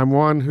 I'm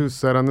one who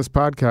said on this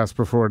podcast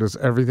before, does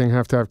everything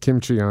have to have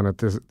kimchi on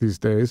it these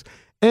days?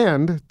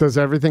 And does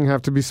everything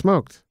have to be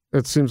smoked?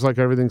 It seems like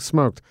everything's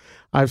smoked.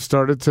 I've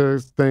started to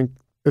think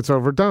it's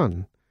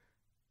overdone.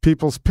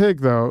 People's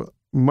Pig, though,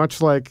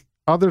 much like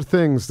other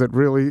things that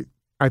really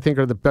I think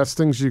are the best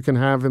things you can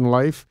have in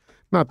life,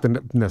 not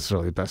the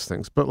necessarily the best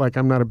things, but like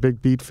I'm not a big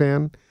beet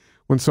fan.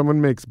 When someone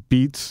makes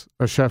beets,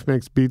 a chef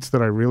makes beets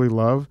that I really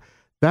love,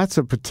 that's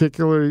a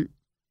particularly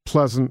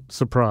pleasant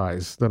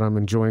surprise that I'm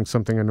enjoying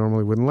something I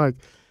normally wouldn't like.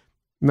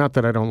 Not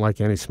that I don't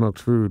like any smoked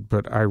food,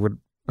 but I would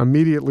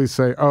immediately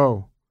say,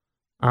 oh,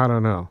 I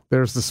don't know.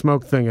 There's the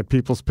smoked thing at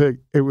People's Pig.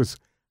 It was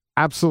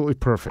absolutely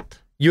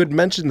perfect. You had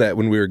mentioned that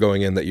when we were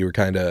going in that you were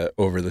kind of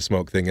over the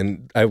smoke thing,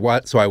 and I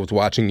was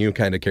watching you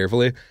kind of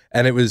carefully,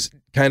 and it was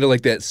kind of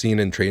like that scene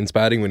in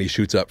Trainspotting when he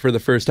shoots up for the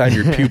first time.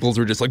 Your pupils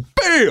were just like,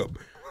 bam!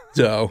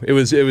 So it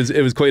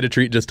was quite a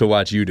treat just to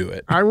watch you do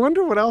it. I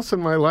wonder what else in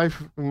my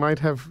life might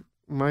have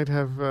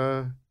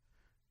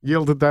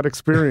yielded that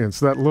experience,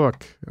 that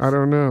look. I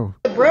don't know.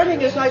 The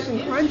breading is nice and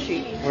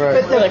crunchy,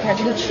 but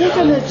the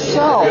chicken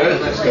itself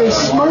is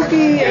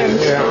smoky and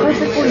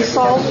perfectly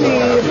salty,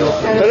 and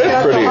it's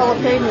got the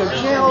jalapeno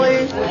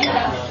jelly.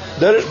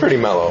 That is pretty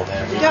mellow.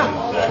 Yeah.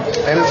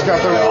 And it's got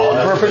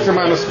the perfect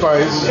amount of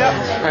spice. Yep.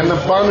 And the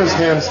bun is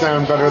hands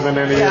down better than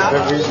any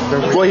that we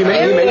Well, he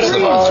makes the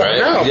buns, right?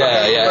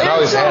 Yeah, it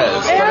always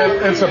has.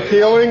 But it's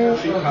appealing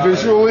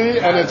visually,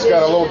 and it's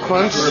got a little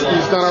crunch.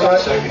 He's done it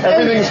right.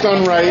 Everything's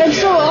done right. And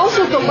so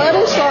also the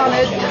lettuce on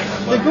it,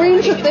 the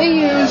greens that they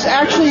use,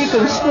 actually you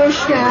can squish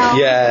down.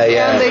 Yeah.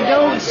 And they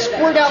don't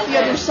squirt out the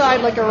other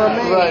side like a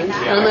romaine. Right.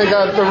 And they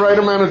got the right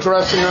amount of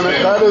dressing on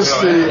it.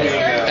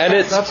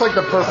 That's like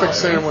the perfect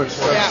sandwich.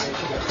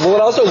 Well,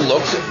 it also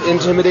looks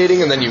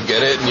intimidating, and then you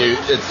get it, and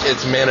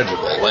it's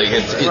manageable. Like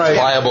it's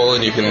pliable,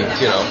 and you can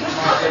handle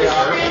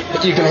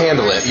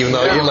it. Even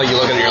though you look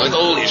at it, you're like,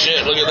 holy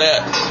shit, look at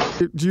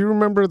that. Do you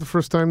remember the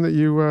first time that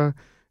you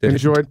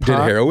enjoyed pot? Did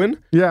heroin?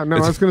 Yeah, no, I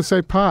was going to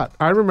say pot.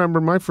 I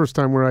remember my first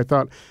time where I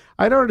thought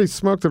I'd already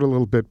smoked it a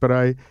little bit, but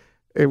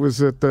it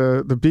was at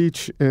the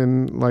beach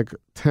in like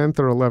 10th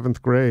or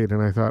 11th grade,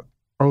 and I thought,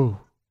 oh,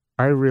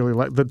 I really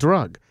like the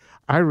drug.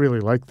 I really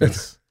like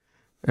this.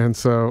 And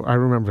so I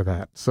remember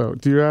that. So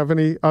do you have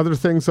any other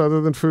things other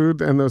than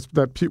food and those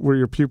where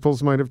your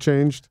pupils might have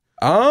changed?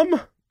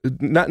 Not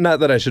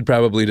that I should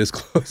probably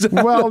disclose.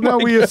 Well, no,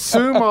 we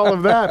assume all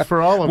of that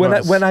for all of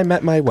us. When I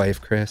met my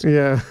wife, Chris.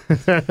 Yeah.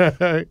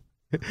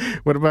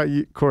 What about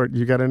you, Cort?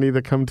 You got any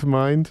that come to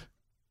mind?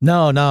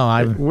 No.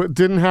 What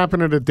didn't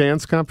happen at a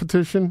dance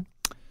competition?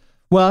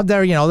 Well,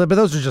 but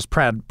those are just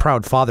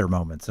proud father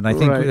moments, and I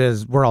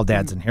think we're all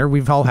dads in here.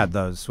 We've all had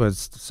those.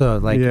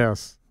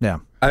 Yes. Yeah.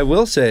 I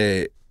will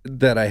say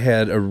that I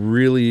had a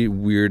really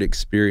weird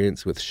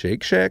experience with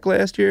Shake Shack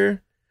last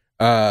year.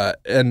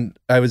 And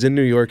I was in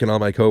New York, and all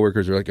my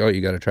coworkers were like, oh,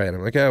 you got to try it.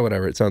 I'm like,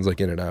 whatever. It sounds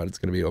like In-N-Out. It's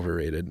going to be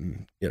overrated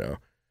and,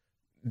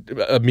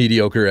 a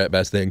mediocre at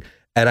best thing.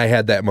 And I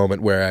had that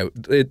moment where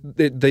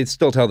they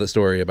still tell the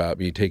story about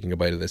me taking a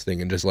bite of this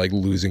thing and just like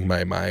losing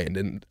my mind.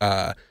 And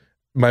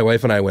my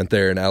wife and I went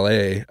there in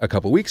LA a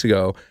couple weeks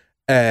ago,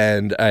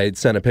 and I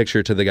sent a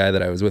picture to the guy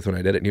that I was with when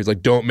I did it. And he was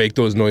like, don't make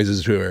those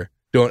noises to her.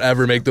 Don't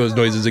ever make those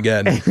noises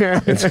again.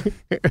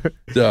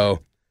 So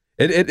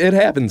it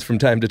happens from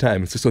time to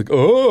time. It's just like,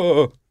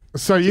 oh.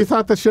 So you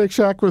thought the Shake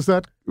Shack was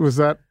that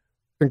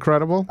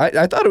incredible?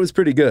 I thought it was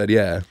pretty good,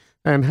 yeah.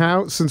 And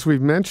how, since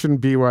we've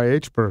mentioned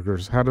BYH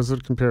burgers, how does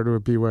it compare to a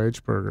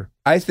BYH burger?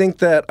 I think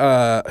that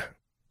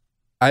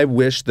I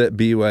wish that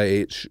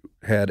BYH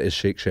had a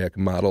Shake Shack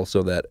model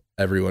so that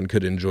everyone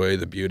could enjoy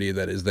the beauty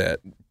that is that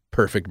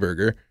perfect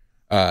burger.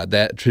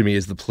 That to me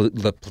is the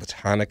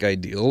platonic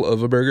ideal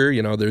of a burger.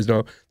 You know, there's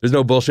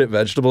no bullshit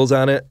vegetables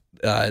on it.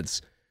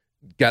 It's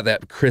got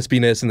that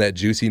crispiness and that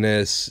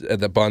juiciness.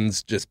 The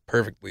bun's just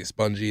perfectly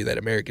spongy. That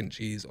American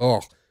cheese.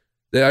 Oh,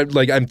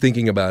 I'm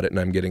thinking about it and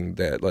I'm getting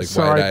that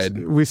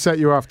wide-eyed. We set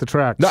you off the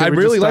track. No, Should I we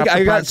really just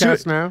like.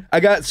 stop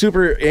I got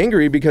super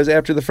angry because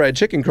after the fried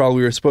chicken crawl,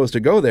 we were supposed to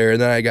go there, and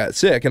then I got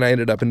sick, and I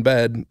ended up in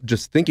bed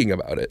just thinking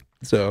about it.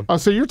 So,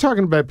 so you're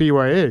talking about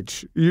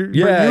BYH?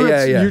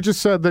 Yeah. You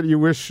just said that you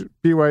wish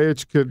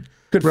BYH could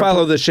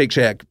follow the Shake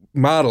Shack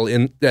model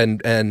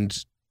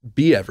and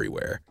be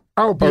everywhere.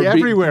 Oh, be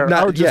everywhere.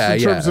 In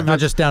terms of not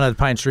just down at the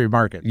Pine Street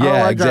Market.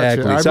 Yeah,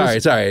 exactly.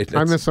 Sorry.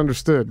 I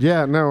misunderstood.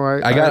 Yeah, no,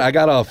 I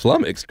got all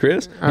flummoxed,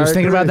 Chris. I was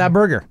thinking about that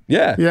burger.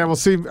 Yeah. Yeah, well,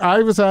 see,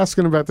 I was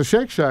asking about the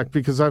Shake Shack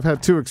because I've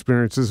had two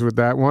experiences with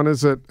that. One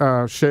is at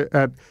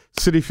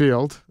Citi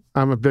Field.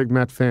 I'm a big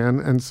Met fan,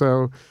 and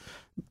so,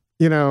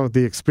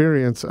 the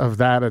experience of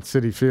that at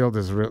Citi Field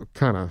is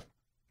kind of,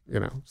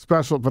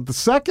 special. But the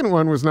second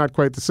one was not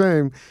quite the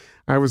same.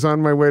 I was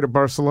on my way to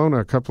Barcelona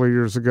a couple of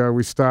years ago.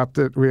 We had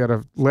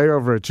a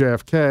layover at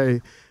JFK.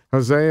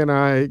 Jose and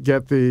I go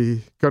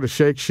to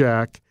Shake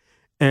Shack,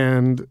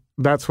 and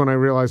that's when I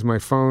realized my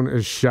phone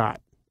is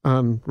shot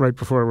right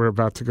before we're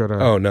about to go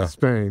to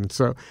Spain.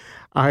 So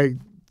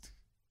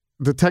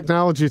the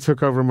technology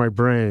took over my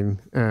brain,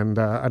 and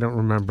I don't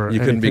remember. You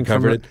couldn't be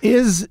comforted?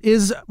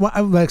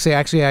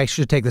 Actually, I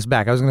should take this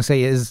back. I was going to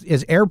say,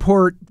 is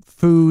airport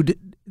food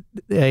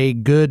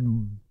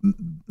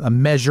a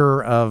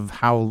measure of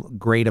how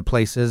great a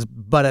place is,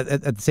 but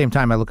at the same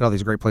time, I look at all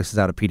these great places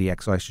out of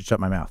PDX, so I should shut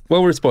my mouth.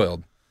 Well, we're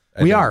spoiled.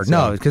 We are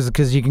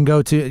because you can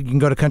go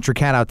to Country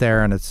Cat out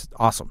there, and it's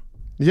awesome.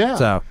 Yeah.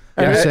 So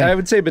I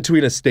would say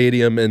between a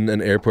stadium and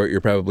an airport,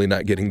 you're probably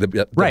not getting the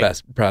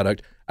best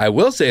product. I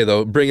will say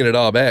though, bringing it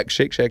all back,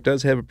 Shake Shack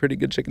does have a pretty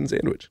good chicken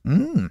sandwich.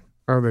 Mm.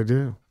 Oh, they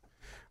do.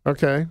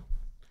 Okay.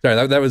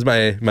 Sorry, that was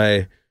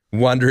my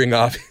wandering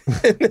off.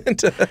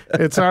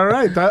 It's all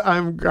right.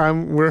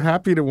 We're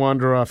happy to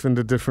wander off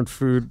into different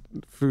food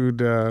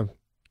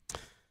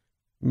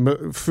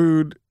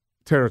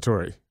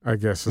territory, I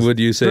guess. Would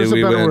you say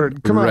we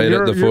went right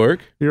at the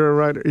fork? You're a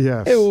writer.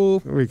 Yes.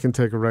 Hey-o. We can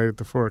take a right at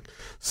the fork.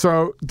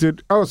 So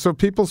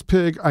People's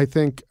Pig, I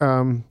think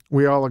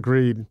we all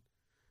agreed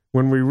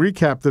when we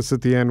recap this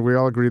at the end, we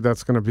all agreed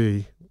it's going to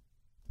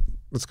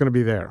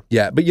be there.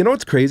 Yeah, but you know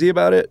what's crazy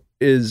about it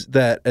is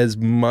that as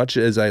much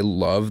as I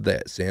love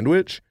that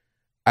sandwich,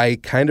 I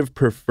kind of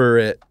prefer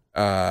it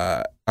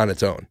on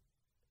its own.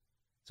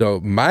 So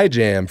my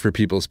jam for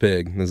People's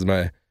Pig, this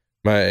is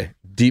my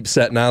deep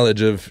set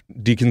knowledge of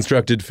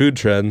deconstructed food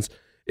trends,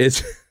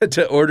 is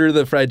to order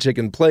the fried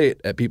chicken plate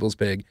at People's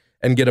Pig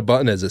and get a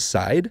button as a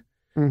side.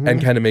 Mm-hmm.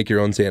 And kind of make your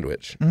own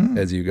sandwich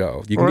as you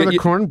go. You can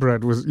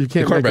cornbread you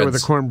can't make it with a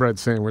cornbread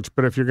sandwich,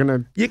 but if you're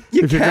gonna, you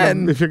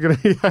can.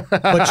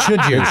 But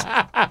should you?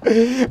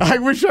 I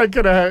wish I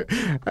could have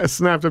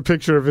snapped a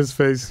picture of his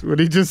face when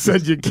he just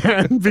said you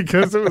can,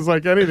 because it was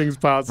like anything's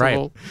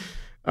possible.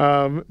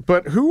 Right.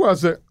 But who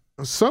was it?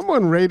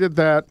 Someone rated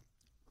that.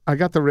 I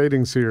got the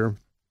ratings here.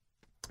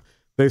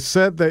 They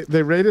said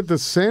they rated the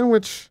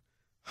sandwich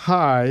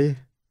high.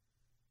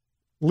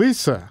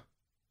 Lisa.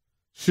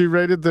 She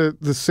rated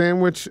the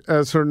sandwich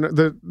as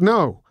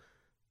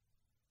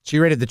She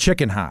rated the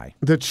chicken high.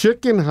 The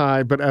chicken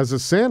high, but as a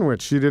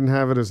sandwich, she didn't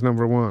have it as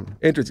number one.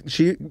 Interesting.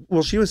 She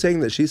was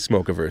saying that she's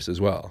smoke averse as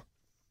well.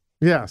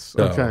 Yes.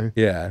 So, okay.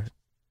 Yeah.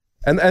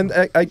 And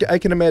I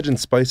can imagine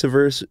spice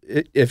averse,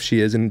 if she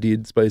is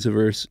indeed spice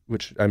averse,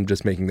 which I'm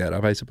just making that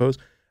up, I suppose.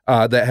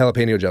 That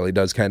jalapeno jelly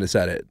does kind of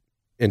set it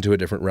into a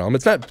different realm.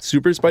 It's not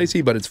super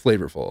spicy, but it's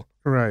flavorful.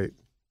 Right.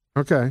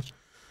 Okay.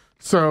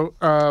 So,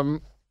 all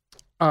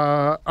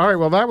right.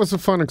 Well, that was a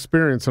fun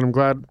experience, and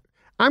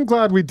I'm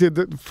glad we did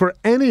that for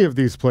any of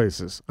these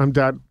places. I'm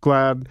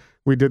glad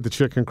we did the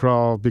chicken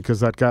crawl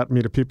because that got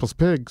me to People's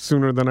Pig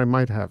sooner than I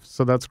might have.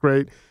 So that's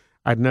great.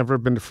 I'd never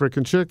been to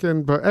Frickin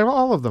Chicken, but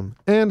all of them,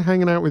 and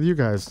hanging out with you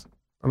guys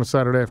on a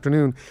Saturday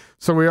afternoon.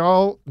 So we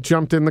all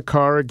jumped in the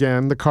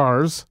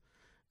cars,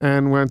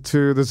 and went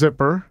to the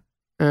Zipper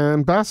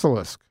and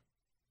Basilisk,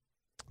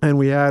 and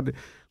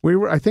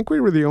I think we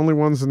were the only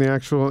ones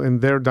in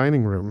their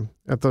dining room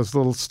at those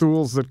little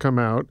stools that come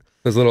out.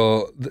 Those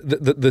little,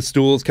 the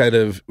stools kind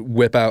of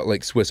whip out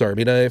like Swiss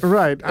Army knife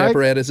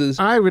apparatuses.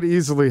 I would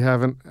easily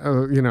have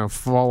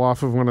fall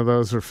off of one of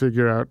those or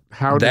figure out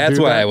how to do that. That's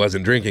why I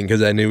wasn't drinking,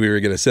 because I knew we were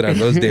going to sit on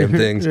those damn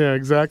things. Yeah,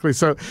 exactly.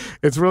 So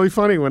it's really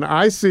funny. When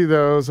I see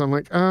those, I'm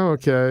like, oh,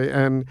 okay.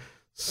 And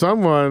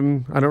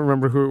someone, I don't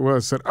remember who it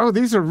was, said, oh,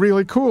 these are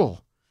really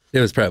cool. It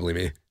was probably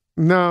me.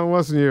 No, it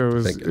wasn't you.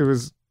 It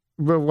was.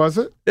 But was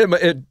it?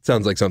 It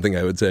sounds like something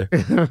I would say.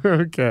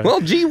 Okay.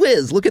 Well, gee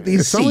whiz, look at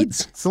these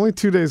seats. It's only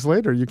 2 days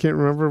later. You can't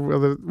remember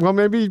whether... Well,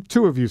 maybe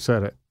two of you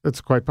said it. It's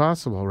quite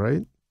possible,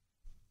 right?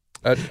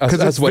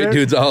 Us white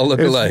dudes all look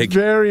alike. It's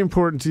very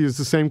important to use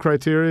the same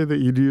criteria that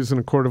you'd use in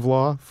a court of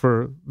law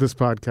for this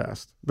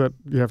podcast, that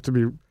you have to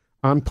be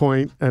on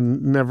point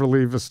and never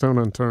leave a stone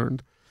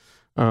unturned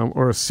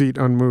or a seat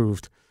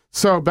unmoved.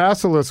 So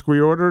Basilisk,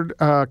 we ordered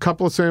a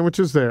couple of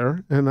sandwiches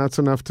there, and that's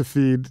enough to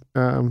feed.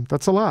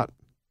 That's a lot.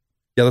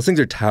 Yeah, those things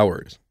are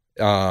towers.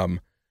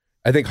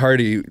 I think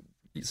Hardy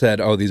said,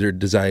 "Oh, these are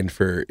designed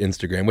for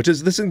Instagram," which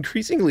is this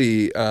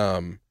increasingly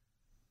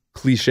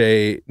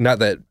cliche. Not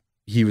that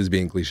he was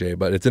being cliche,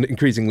 but it's an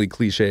increasingly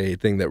cliche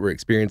thing that we're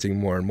experiencing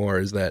more and more.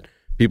 Is that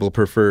people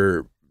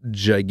prefer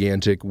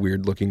gigantic,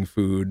 weird-looking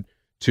food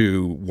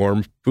to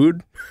warm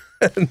food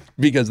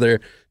because they're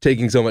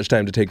taking so much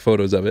time to take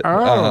photos of it.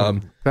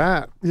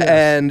 Yes.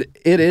 And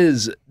it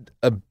is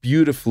a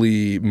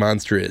beautifully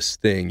monstrous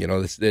thing. You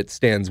know, it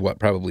stands,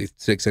 probably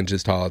 6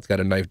 inches tall. It's got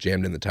a knife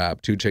jammed in the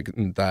top, 2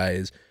 chicken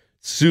thighs,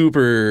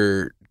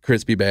 super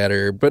crispy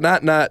batter, but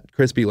not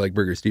crispy like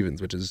Burger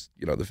Stevens, which is,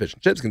 the fish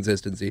and chips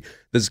consistency.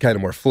 This is kind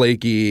of more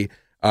flaky.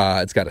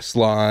 It's got a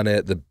slaw on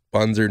it. The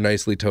buns are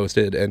nicely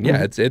toasted. And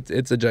yeah,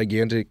 it's a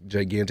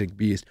gigantic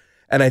beast.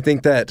 And I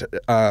think that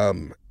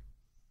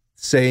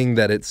saying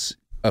that it's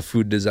a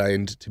food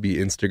designed to be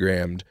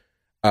Instagrammed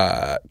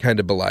kind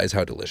of belies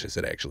how delicious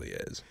it actually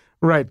is.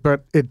 Right,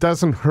 but it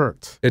doesn't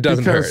hurt. It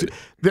doesn't hurt.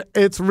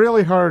 It's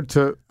really hard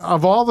to,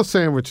 of all the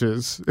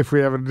sandwiches, if we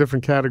have a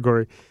different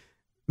category,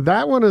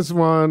 that one is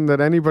one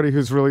that anybody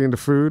who's really into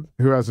food,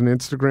 who has an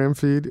Instagram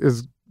feed,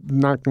 is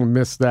not going to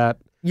miss that.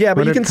 Yeah,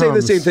 but you can say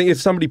the same thing. If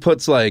somebody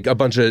puts like a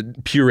bunch of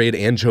pureed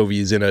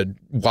anchovies in a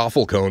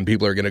waffle cone,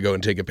 people are going to go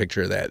and take a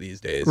picture of that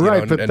these days.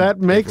 Right, but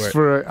that makes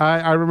for,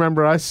 I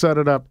remember I set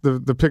it up,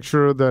 the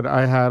picture that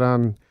I had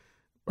on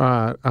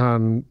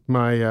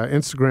my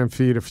Instagram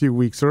feed a few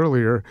weeks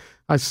earlier.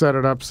 I set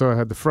it up so I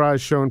had the fries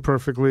shown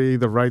perfectly,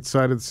 the right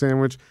side of the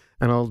sandwich,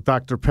 and a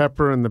Dr.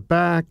 Pepper in the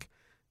back,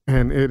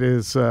 and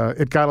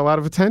it got a lot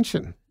of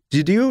attention.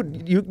 Did you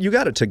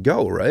got it to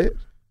go, right?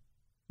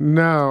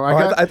 No,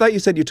 I thought you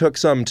said you took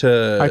some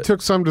to... I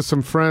took some to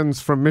some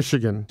friends from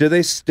Michigan. Do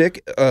they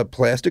stick a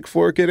plastic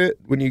fork in it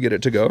when you get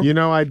it to go?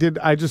 I did.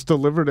 I just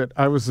delivered it.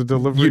 I was the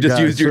delivery guy. You just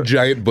used your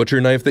giant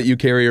butcher knife that you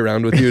carry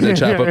around with you to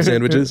chop up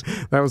sandwiches?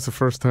 That was the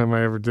first time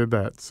I ever did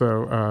that.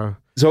 So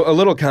a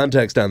little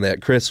context on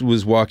that. Chris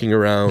was walking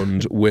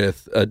around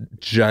with a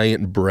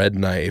giant bread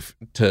knife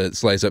to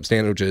slice up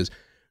sandwiches,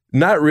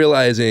 not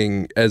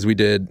realizing, as we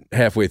did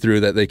halfway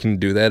through, that they can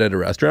do that at a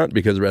restaurant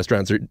because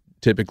restaurants are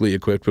typically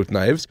equipped with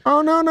knives.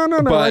 Oh, no.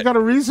 But I got a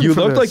reason for this.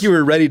 You looked like you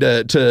were ready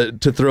to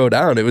throw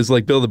down. It was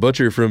like Bill the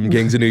Butcher from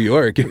Gangs of New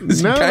York. It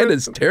was kind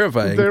of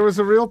terrifying. There was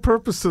a real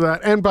purpose to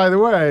that. And by the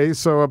way,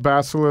 so a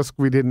Basilisk,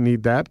 we didn't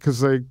need that because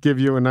they give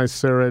you a nice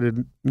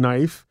serrated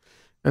knife.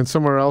 And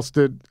somewhere else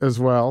did as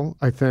well,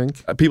 I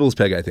think. People's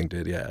Pig, I think,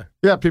 did, yeah.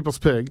 Yeah, People's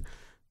Pig.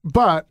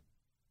 But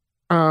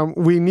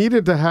we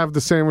needed to have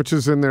the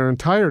sandwiches in their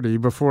entirety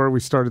before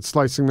we started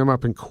slicing them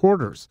up in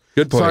quarters.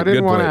 Good point. So I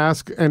didn't want to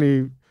ask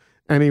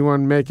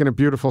anyone making a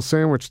beautiful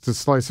sandwich to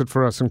slice it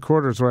for us in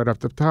quarters right up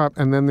the top.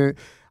 And then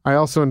I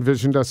also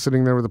envisioned us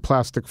sitting there with a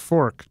plastic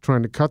fork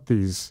trying to cut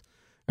these.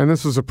 And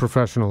this was a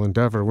professional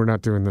endeavor. We're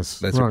not doing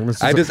this wrong.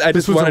 I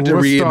just wanted to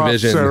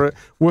re-envision.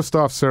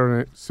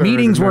 Wusthof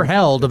Meetings were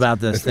held about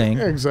this thing.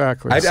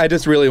 Exactly. I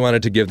just really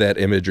wanted to give that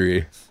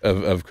imagery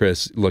of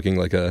Chris looking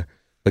like a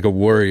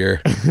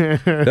warrior.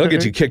 They'll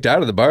get you kicked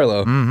out of the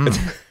Barlow.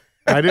 Mm-hmm.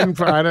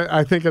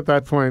 I think at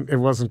that point it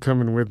wasn't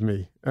coming with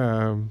me.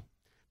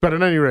 But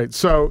at any rate,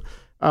 so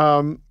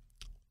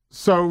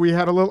we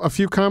had a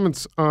few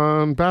comments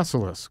on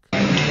Basilisk.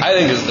 I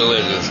think it's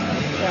delicious.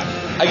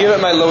 Yeah. I give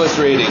it my lowest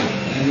rating,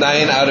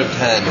 9 out of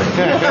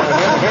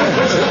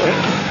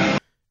 10.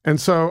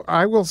 And so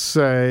I will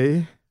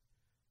say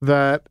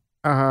that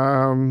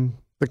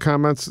the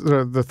comments,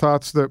 the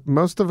thoughts that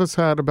most of us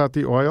had about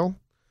the oil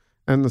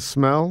and the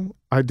smell,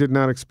 I did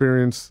not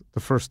experience the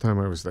first time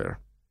I was there.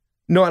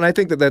 No, and I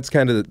think that's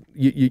kind of,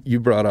 you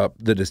brought up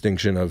the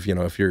distinction of,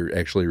 if you're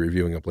actually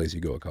reviewing a place, you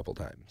go a couple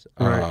times.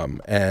 Right.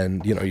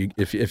 And,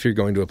 if you're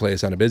going to a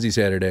place on a busy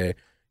Saturday,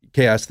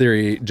 chaos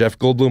theory, Jeff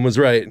Goldblum was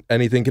right.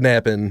 Anything can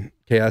happen.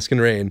 Chaos can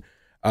reign.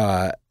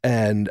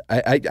 And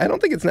I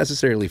don't think it's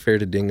necessarily fair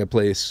to ding a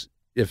place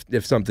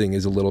if something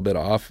is a little bit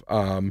off.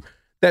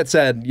 That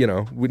said,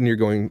 when you're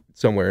going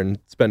somewhere and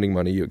spending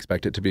money, you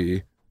expect it to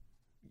be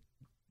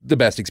the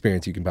best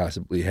experience you can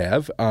possibly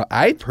have.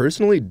 I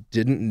personally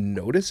didn't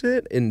notice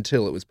it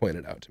until it was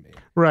pointed out to me.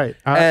 Right.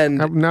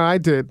 No, I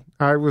did.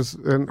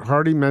 And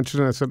Hardy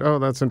mentioned it. I said, "Oh,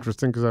 that's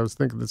interesting," because I was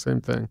thinking the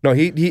same thing. No,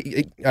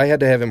 I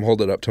had to have him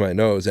hold it up to my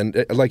nose,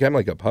 and I'm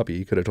like a puppy.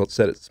 He could have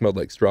said it smelled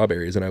like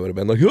strawberries, and I would have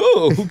been like,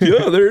 "Oh,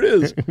 yeah, there it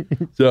is."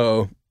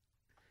 So,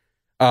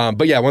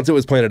 but yeah, once it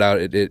was pointed out,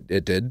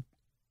 it did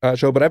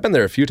show. But I've been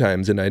there a few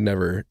times, and I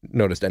never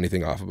noticed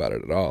anything off about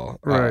it at all.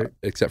 Right.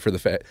 Except for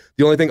the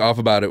only thing off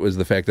about it was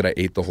the fact that I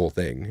ate the whole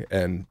thing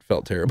and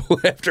felt terrible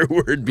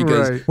afterward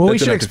because. Right. Well, we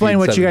should explain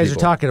what you guys are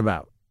talking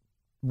about.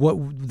 What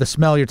the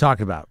smell you're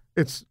talking about?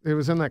 It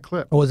was in that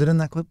clip. Oh, was it in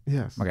that clip?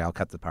 Yes. Okay, I'll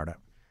cut the part out.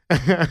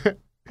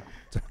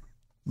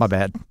 My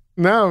bad.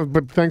 No,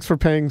 but thanks for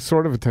paying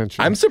sort of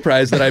attention. I'm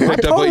surprised that I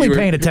picked up totally what you were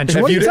paying attention.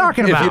 If What are you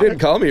talking If about? you didn't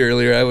call me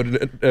earlier, I would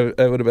have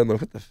been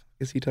like, what the fuck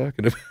is he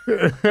talking about?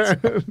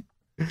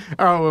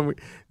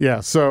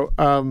 So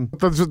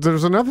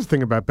there's another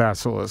thing about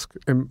Basilisk,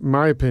 in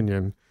my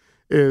opinion,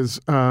 is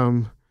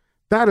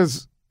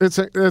it's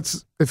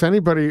if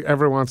anybody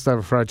ever wants to have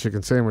a fried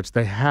chicken sandwich,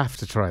 they have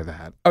to try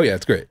that. Oh yeah,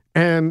 it's great.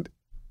 And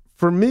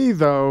for me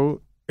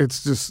though,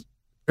 it's just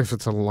if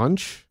it's a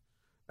lunch,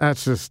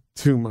 that's just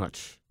too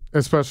much,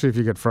 especially if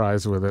you get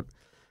fries with it.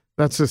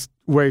 That's just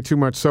way too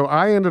much. So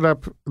I ended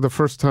up the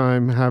first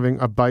time having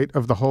a bite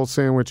of the whole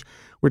sandwich,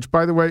 which,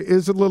 by the way,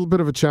 is a little bit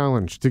of a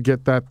challenge to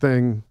get that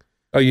thing.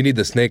 Oh, you need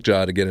the snake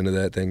jaw to get into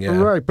that thing, yeah.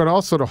 Right, but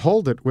also to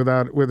hold it with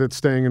it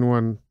staying in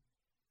one,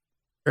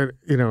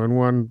 in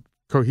one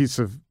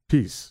cohesive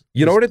piece.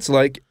 You know what it's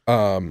like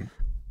for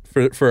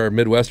our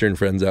Midwestern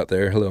friends out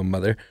there? Hello,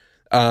 mother.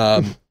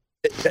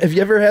 Have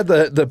you ever had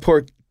the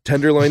pork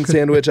tenderloin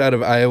sandwich out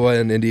of Iowa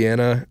and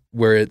Indiana,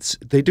 where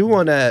they do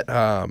one at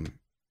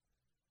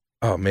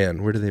oh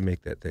man, where do they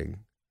make that thing?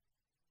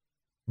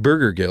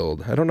 Burger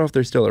Guild. I don't know if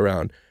they're still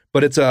around,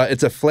 but it's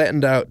a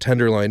flattened out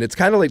tenderloin. It's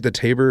kind of like the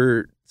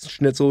Tabor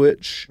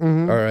Schnitzelwich,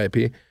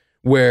 R.I.P.,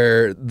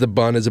 where the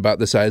bun is about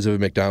the size of a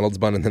McDonald's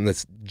bun, and then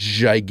this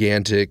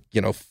gigantic,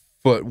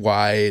 foot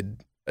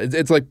wide.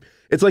 It's like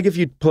if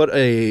you put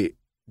a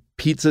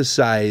pizza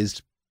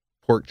sized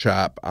pork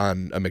chop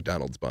on a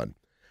McDonald's bun.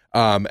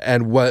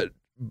 And what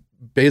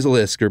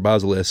Basilisk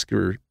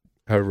or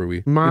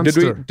however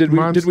Monster.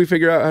 Did we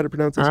figure out how to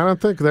pronounce this? I don't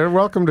think they're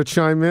welcome to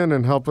chime in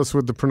and help us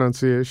with the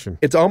pronunciation.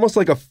 It's almost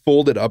like a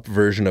folded up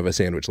version of a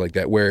sandwich like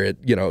that, where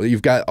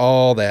you've got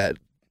all that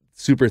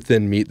super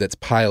thin meat that's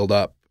piled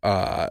up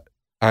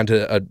onto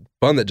a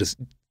bun that just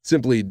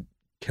simply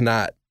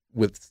cannot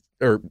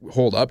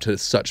hold up to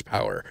such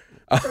power.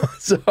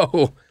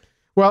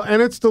 Well,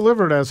 and it's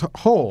delivered as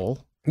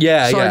whole.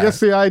 Yeah, so yeah. I guess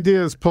the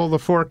idea is pull the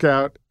fork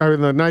out, or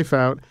the knife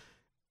out,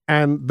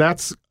 and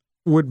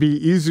would be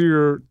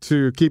easier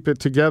to keep it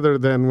together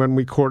than when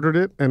we quartered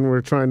it, and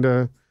we're trying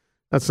to.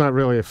 That's not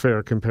really a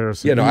fair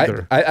comparison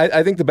either.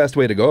 I think the best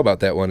way to go about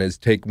that one is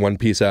take one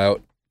piece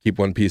out, keep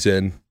one piece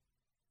in.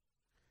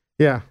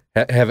 Yeah.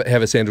 Have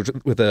a sandwich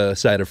with a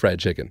side of fried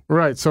chicken.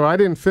 Right. So I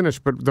didn't finish,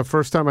 but the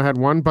first time I had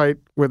one bite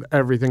with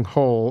everything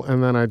whole,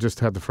 and then I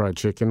just had the fried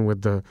chicken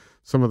with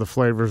some of the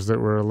flavors that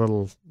were a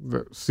little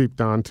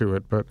seeped onto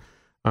it. But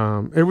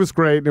it was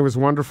great. It was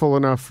wonderful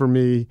enough for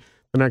me.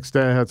 The next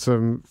day I had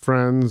some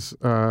friends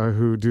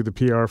who do the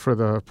PR for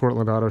the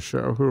Portland Auto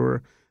Show who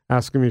were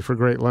asking me for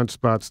great lunch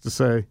spots to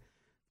say,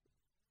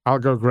 I'll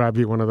go grab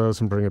you one of those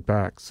and bring it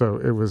back.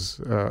 So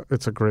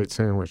it's a great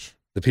sandwich.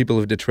 The people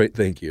of Detroit,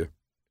 thank you.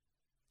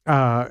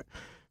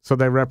 So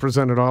they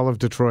represented all of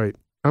Detroit.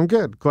 I'm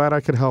good. Glad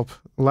I could help.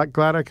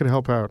 Glad I could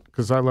help out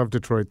because I love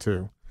Detroit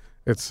too.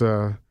 It's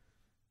on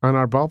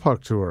our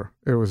ballpark tour.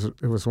 It was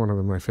one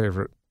of my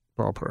favorite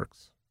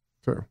ballparks.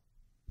 So,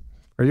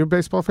 are you a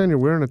baseball fan? You're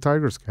wearing a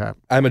Tigers cap.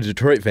 I'm a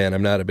Detroit fan.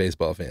 I'm not a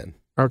baseball fan.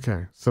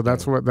 Okay, so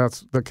that's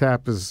the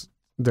cap is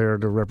there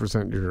to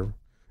represent your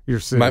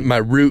city. My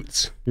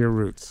roots. Your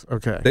roots.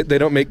 Okay. They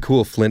don't make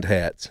cool Flint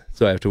hats,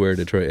 so I have to wear a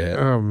Detroit hat.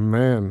 Oh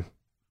man.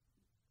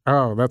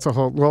 Oh, that's a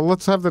whole. Well,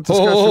 let's have the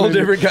discussion. Whole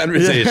different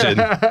conversation.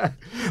 Yeah.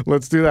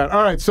 Let's do that.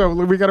 All right, so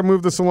we got to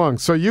move this along.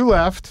 So you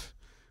left.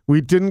 We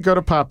didn't go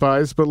to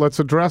Popeyes, but let's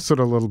address it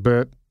a little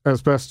bit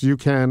as best you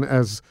can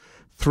as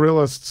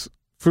Thrillist's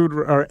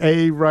or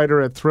a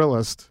writer at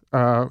Thrillist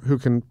who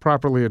can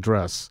properly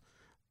address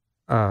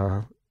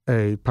a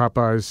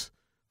Popeyes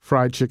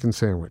fried chicken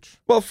sandwich.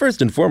 Well,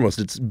 first and foremost,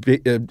 it's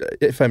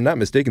if I'm not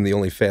mistaken, the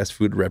only fast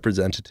food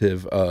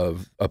representative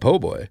of a po'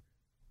 boy.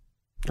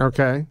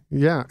 Okay,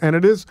 yeah, and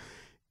it is.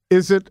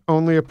 Is it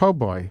only a po'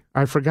 boy?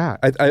 I forgot.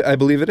 I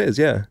believe it is,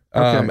 yeah.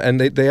 Okay. And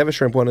they have a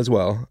shrimp one as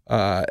well.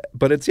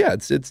 But it's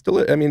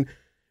still. I mean,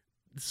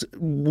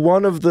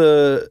 one of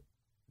the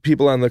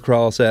people on the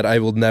crawl said, "I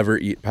will never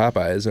eat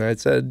Popeyes," and I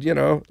said,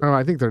 Oh,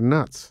 I think they're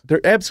nuts.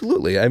 they're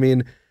absolutely. I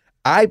mean,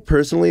 I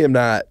personally am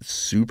not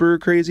super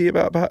crazy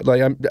about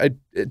Popeyes.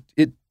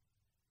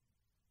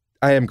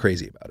 I am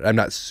crazy about it. I'm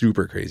not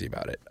super crazy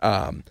about it.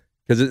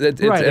 Because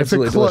it's right.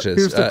 absolutely delicious.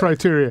 Here's the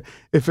criteria.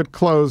 If it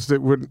closed,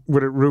 would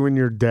it ruin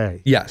your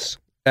day? Yes.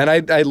 And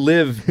I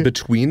live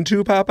between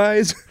two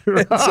Popeyes.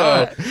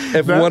 So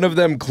if one of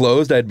them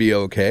closed, I'd be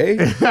okay.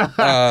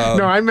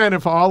 No, I meant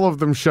if all of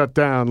them shut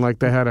down, like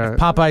they had a...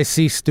 Popeye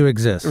ceased to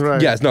exist.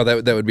 Right. Yes, no,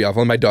 that would be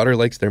awful. And my daughter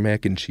likes their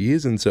mac and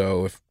cheese. And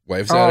so if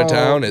wife's out of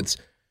town, it's,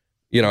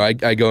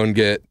 I go and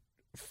get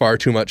far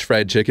too much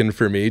fried chicken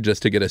for me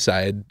just to get a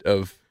side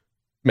of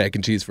mac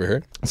and cheese for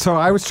her. So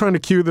I was trying to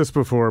cue this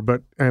before,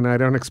 and I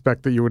don't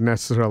expect that you would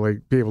necessarily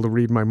be able to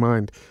read my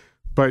mind,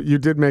 but you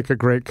did make a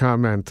great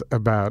comment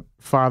about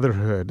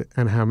fatherhood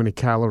and how many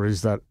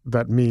calories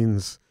that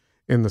means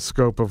in the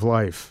scope of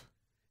life.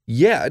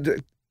 Yeah,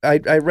 I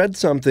read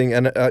something,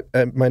 and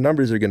my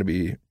numbers are going to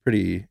be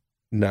pretty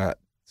not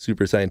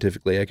super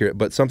scientifically accurate,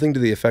 but something to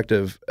the effect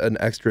of an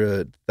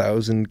extra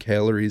 1,000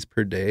 calories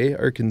per day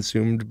are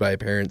consumed by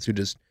parents who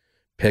just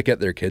pick at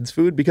their kids'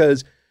 food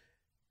because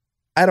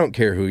I don't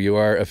care who you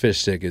are, a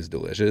fish stick is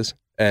delicious.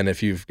 And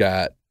if you've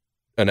got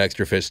an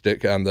extra fish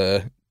stick on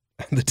the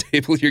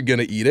table, you're going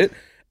to eat it.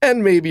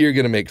 And maybe you're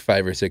going to make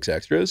 5 or 6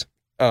 extras.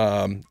 You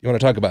want to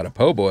talk about a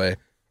po' boy,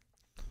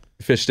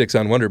 fish sticks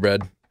on Wonder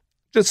Bread.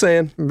 Just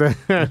saying.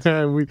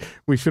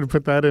 we should have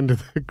put that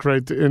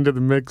into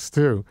the mix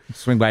too.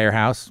 Swing by your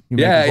house.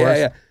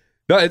 Yeah.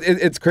 No,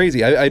 it's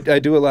crazy. I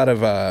do a lot of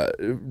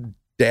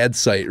dad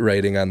site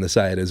writing on the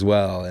side as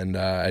well, and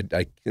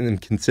I am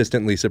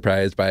consistently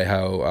surprised by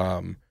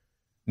how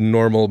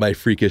normal my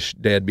freakish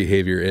dad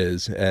behavior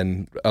is,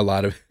 and a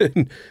lot of,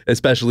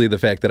 especially the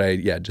fact that I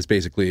just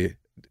basically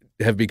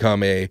have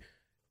become a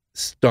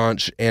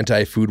staunch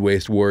anti-food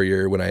waste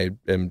warrior when I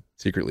am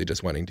secretly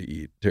just wanting to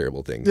eat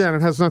terrible things. Yeah, and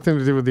it has nothing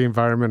to do with the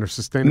environment or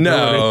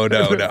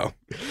sustainability. No.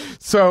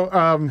 So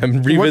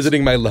I'm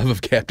revisiting my love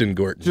of Captain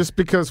Gordon. Just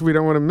because we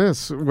don't want to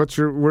miss,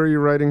 where are you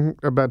writing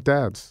about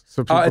dads?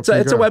 So it's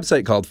a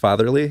website called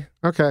Fatherly.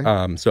 Okay.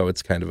 So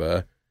it's kind of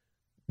a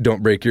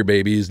don't break your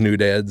babies, new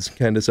dads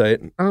kind of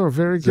site. Oh,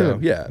 very good. So,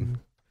 yeah.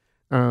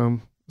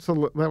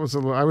 So that was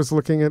I was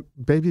looking at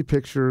baby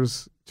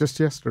pictures just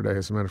yesterday,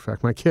 as a matter of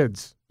fact, my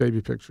kids'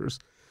 baby pictures.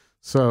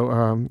 So,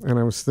 and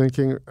I was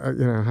thinking,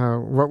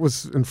 what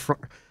was in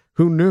front,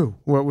 who knew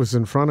what was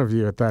in front of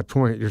you at that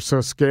point? You're so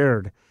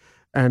scared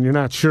and you're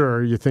not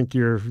sure. You think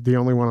you're the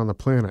only one on the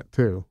planet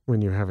too,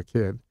 when you have a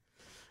kid.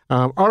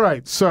 All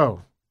right.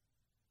 So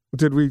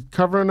did we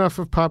cover enough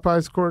of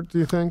Popeye's, Cort, do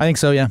you think? I think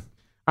so, yeah.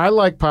 I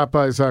like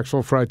Popeye's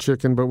actual fried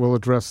chicken, but we'll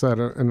address that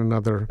in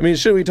another. I mean,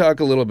 should we talk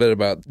a little bit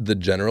about the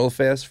general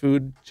fast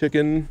food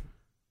chicken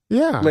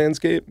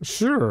landscape?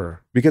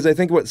 Sure. Because I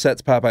think what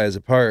sets Popeyes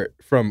apart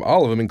from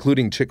all of them,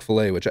 including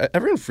Chick-fil-A, which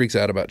everyone freaks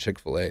out about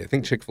Chick-fil-A. I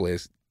think Chick-fil-A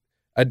is,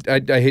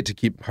 I hate to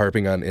keep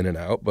harping on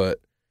In-N-Out,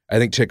 but I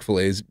think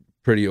Chick-fil-A is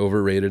pretty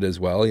overrated as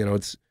well. You know,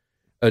 it's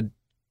a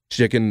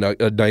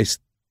nice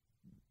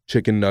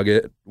chicken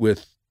nugget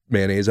with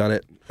mayonnaise on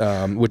it,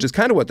 which is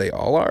kind of what they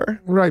all are.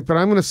 Right, but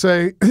I'm going to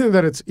say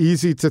that it's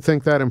easy to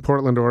think that in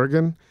Portland,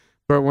 Oregon.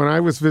 But when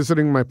I was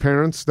visiting my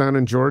parents down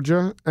in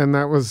Georgia, and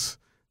that was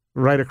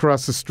right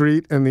across the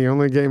street and the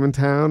only game in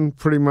town,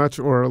 pretty much,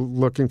 or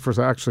looking for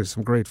actually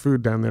some great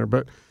food down there.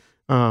 But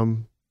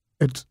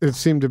it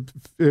seemed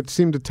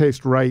to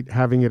taste right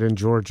having it in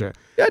Georgia.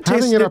 Yeah,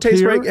 having it up tastes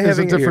here right is a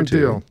having it here, different too.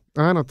 deal.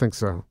 I don't think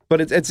so.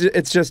 But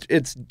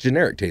it's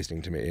generic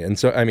tasting to me. And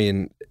so, I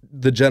mean,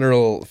 the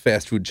general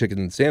fast food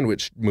chicken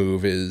sandwich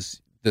move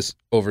is this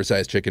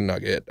oversized chicken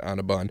nugget on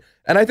a bun.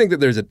 And I think that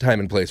there's a time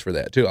and place for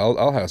that too.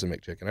 I'll house a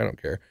McChicken. I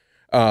don't care.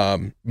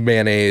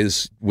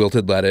 Mayonnaise,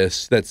 wilted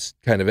lettuce. That's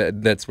kind of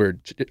it. That's where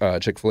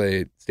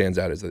Chick-fil-A stands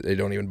out, is that they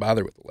don't even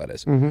bother with the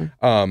lettuce.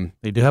 Mm-hmm.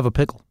 They do have a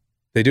pickle.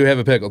 They do have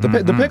a pickle.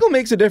 The pickle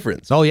makes a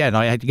difference. Oh yeah,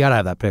 no, you gotta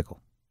have that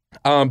pickle.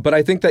 But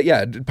I think that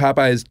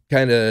Popeye's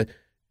kind of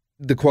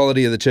the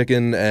quality of the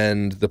chicken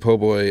and the po'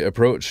 boy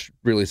approach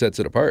really sets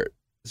it apart.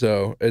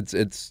 So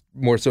it's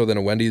more so than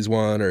a Wendy's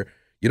one, or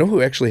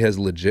who actually has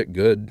legit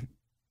good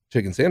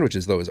chicken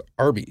sandwiches though is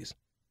Arby's.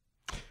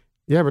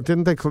 Yeah, but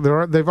didn't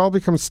they've all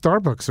become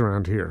Starbucks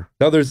around here?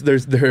 No, there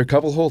are a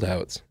couple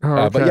holdouts. Oh,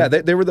 okay. But yeah,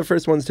 they were the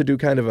first ones to do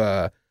kind of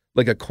a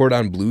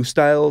cordon bleu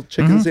style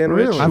chicken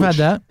sandwich. Really? I've had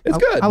that. It's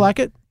good. I like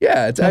it.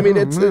 Yeah,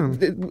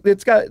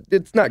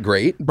 it's not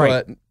great, right,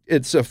 but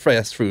it's a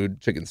fast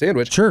food chicken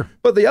sandwich. Sure.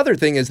 But the other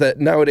thing is that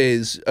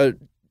nowadays,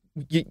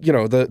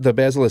 the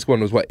Basilisk one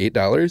was what,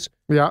 $8?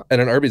 Yeah.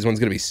 And an Arby's one's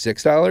going to be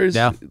 $6.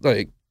 Yeah.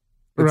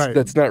 Right.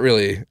 That's not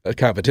really a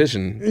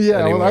competition.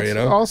 Yeah. Anymore, Well, that's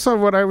also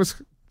what I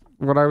was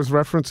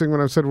referencing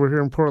when I said we're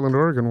here in Portland,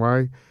 Oregon.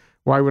 Why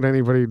would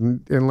anybody,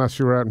 unless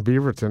you were out in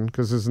Beaverton,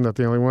 because isn't that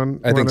the only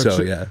one? I think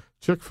so. Yeah.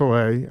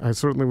 Chick-fil-A, I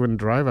certainly wouldn't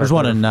drive out. There's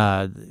one in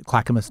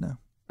Clackamas now.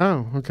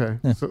 Oh, okay.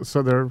 Yeah.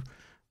 So they're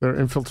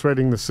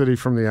infiltrating the city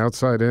from the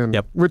outside in.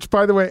 Yep. Which,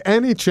 by the way,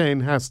 any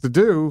chain has to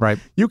do. Right.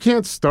 You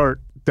can't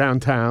start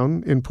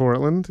downtown in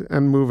Portland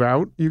and move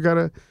out. You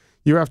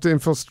have to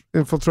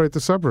infiltrate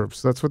the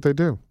suburbs. That's what they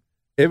do.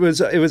 It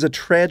was a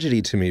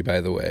tragedy to me,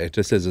 by the way,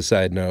 just as a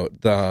side note,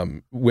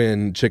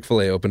 when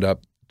Chick-fil-A opened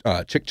up,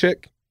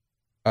 Chick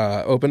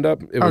opened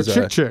up. It was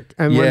Chick.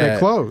 And when they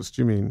closed,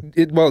 you mean?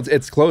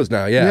 It's closed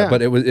now, yeah.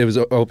 But it was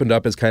opened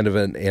up as kind of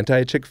an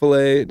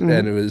anti-Chick-fil-A,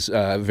 and it was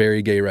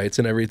very gay rights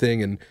and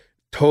everything, and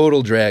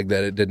total drag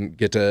that it didn't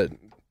get to,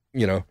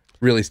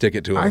 really stick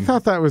it to them. I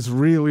thought that was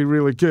really,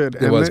 really good.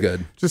 It was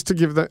good. Just to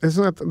give that,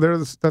 isn't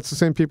that that's the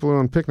same people who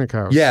own Picnic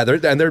House? Yeah,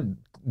 they're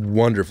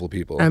wonderful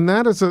people. And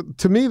that is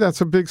to me,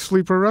 that's a big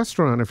sleeper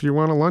restaurant. If you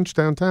want a lunch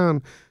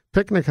downtown,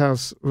 Picnic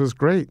House was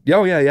great.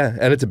 Oh, yeah.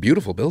 And it's a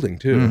beautiful building,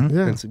 too. Mm-hmm.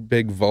 Yeah. It's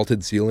big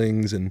vaulted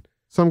ceilings.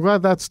 So I'm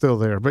glad that's still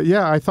there. But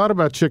yeah, I thought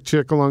about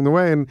Chick along the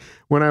way. And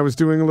when I was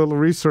doing a little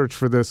research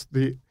for this,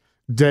 the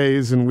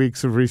days and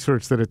weeks of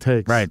research that it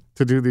takes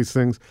to do these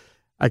things,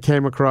 I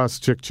came across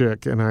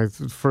Chick, and I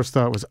first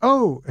thought was,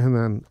 and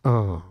then,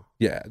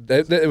 Yeah,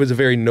 it was a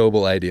very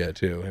noble idea,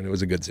 too, and it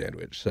was a good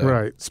sandwich. So.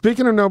 Right.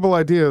 Speaking of noble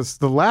ideas,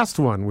 the last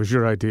one was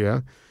your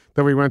idea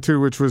that we went to,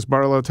 which was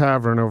Barlow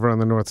Tavern over on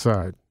the north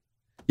side.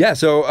 Yeah,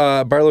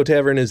 so Barlow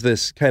Tavern is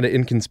this kind of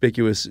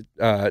inconspicuous,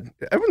 I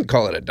wouldn't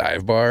call it a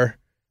dive bar,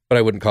 but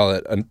I wouldn't call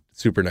it a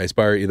super nice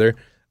bar either,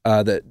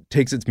 that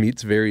takes its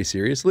meats very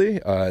seriously,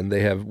 and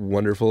they have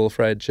wonderful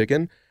fried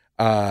chicken.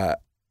 I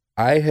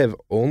have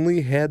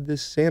only had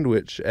this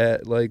sandwich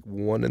at like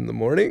 1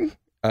 a.m.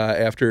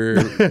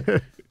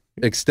 After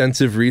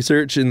extensive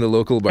research in the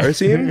local bar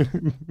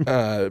scene,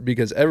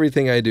 because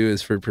everything I do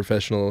is for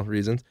professional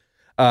reasons.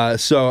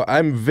 So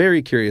I'm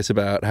very curious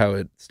about how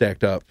it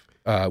stacked up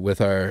with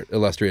our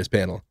illustrious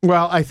panel.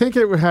 Well, I think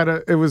it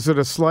was at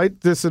a slight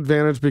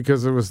disadvantage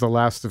because it was the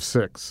last of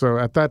 6. So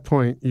at that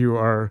point, you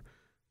are,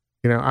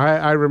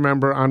 I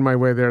remember on my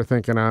way there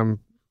thinking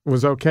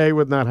was okay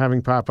with not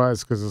having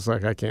Popeyes because it's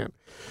like I can't.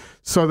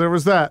 So there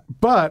was that,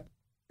 but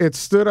it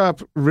stood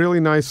up really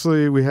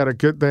nicely.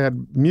 They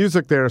had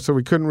music there, so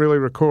we couldn't really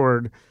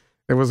record.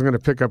 It wasn't going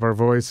to pick up our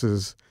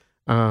voices.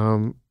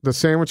 The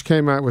sandwich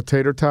came out with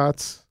tater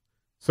tots.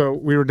 So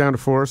we were down to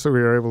 4, so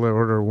we were able to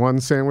order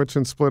 1 sandwich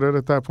and split it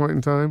at that point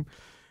in time.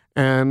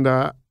 And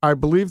I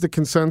believe the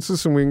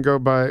consensus, and we can go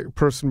by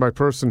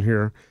person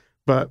here,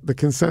 but the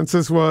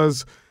consensus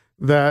was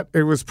that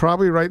it was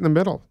probably right in the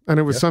middle. And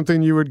it was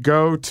something you would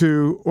go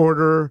to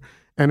order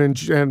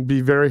and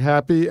be very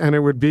happy, and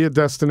it would be a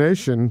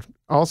destination.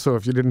 Also,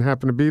 if you didn't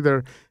happen to be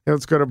there,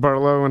 let's go to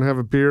Barlow and have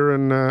a beer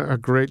and a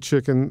great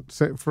chicken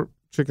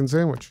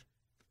sandwich.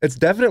 It's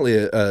definitely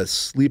a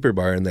sleeper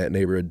bar in that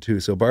neighborhood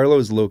too. So Barlow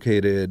is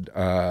located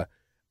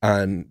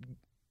on,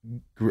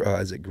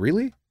 is it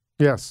Greeley?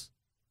 Yes.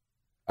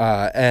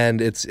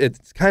 And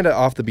it's kind of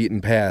off the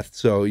beaten path.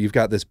 So you've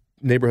got this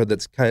neighborhood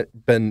that's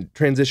been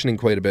transitioning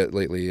quite a bit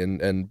lately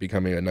and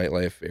becoming a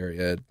nightlife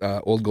area.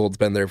 Old Gold's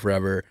been there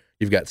forever.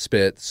 You've got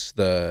Spitz,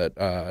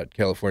 the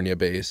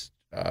California-based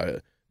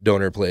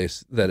donor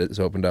place that has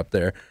opened up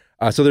there.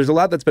 So there's a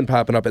lot that's been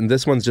popping up, and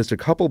this one's just a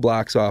couple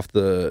blocks off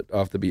the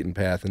beaten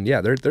path. And yeah,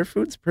 their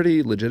food's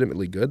pretty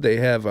legitimately good. They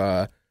have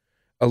a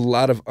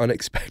lot of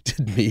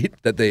unexpected meat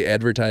that they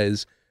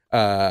advertise,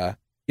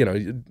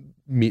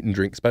 meat and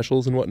drink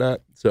specials and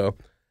whatnot. So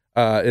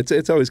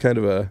it's always kind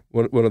of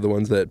one of the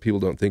ones that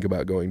people don't think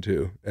about going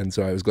to. And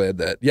so I was glad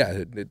that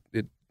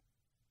it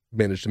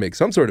managed to make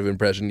some sort of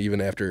impression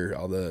even after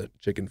all the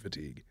chicken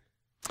fatigue.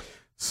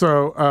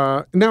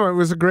 So, no, it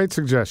was a great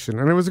suggestion,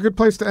 and it was a good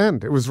place to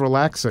end. It was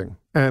relaxing,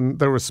 and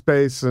there was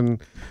space, and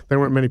there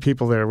weren't many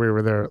people there. We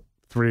were there at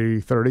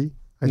 3:30.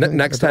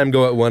 Next time,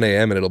 go at 1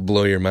 a.m., and it'll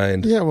blow your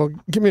mind. Yeah, well,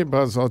 give me a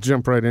buzz. I'll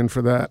jump right in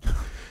for that.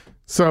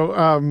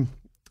 So,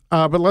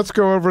 but let's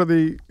go over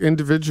the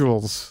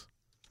individuals'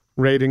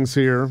 ratings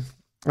here.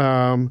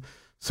 So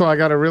I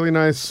got a really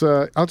nice,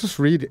 I'll just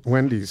read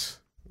Wendy's.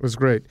 It was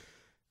great.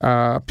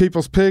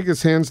 People's Pig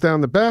is hands down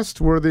the best,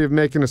 worthy of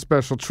making a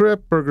special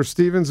trip. Burger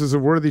Stevens is a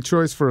worthy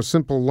choice for a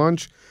simple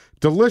lunch.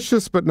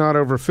 Delicious but not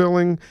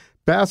overfilling.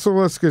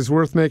 Basilisk is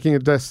worth making a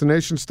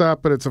destination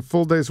stop, but it's a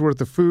full day's worth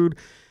of food.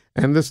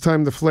 And this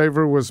time the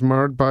flavor was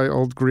marred by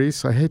old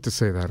grease. I hate to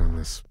say that on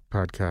this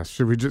podcast.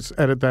 Should we just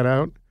edit that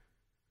out?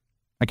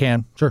 I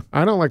can. Sure.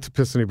 I don't like to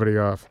piss anybody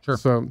off. Sure.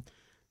 So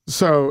just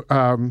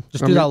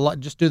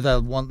do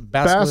the one.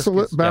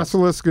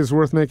 Basilisk is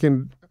worth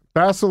making.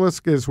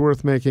 Basilisk is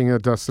worth making a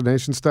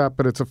destination stop,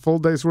 but it's a full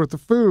day's worth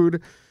of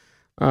food.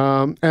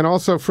 And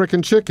also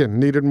Frickin Chicken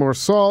needed more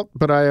salt,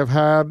 but I have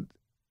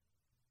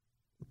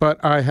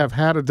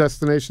had a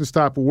destination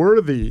stop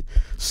worthy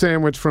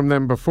sandwich from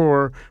them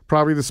before,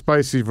 probably the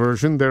spicy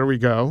version. There we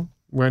go.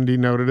 Wendy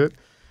noted it.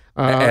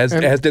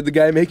 As did the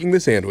guy making the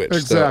sandwich.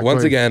 Exactly. So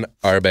once again,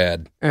 our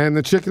bad. And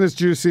the chicken is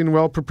juicy and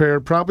well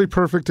prepared, probably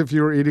perfect if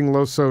you were eating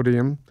low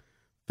sodium.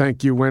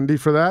 Thank you, Wendy,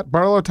 for that.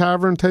 Barlow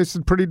Tavern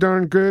tasted pretty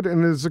darn good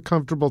and is a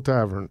comfortable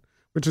tavern,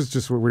 which is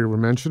just what we were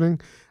mentioning.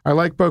 I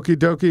like Boke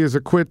Doke as a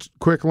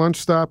quick lunch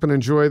stop and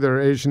enjoy their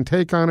Asian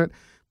take on it,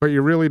 but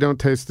you really don't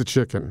taste the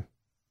chicken.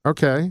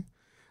 Okay.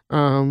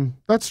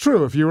 That's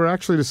true. If you were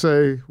actually to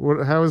say,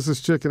 how is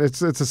this chicken?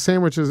 It's a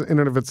sandwich in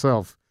and of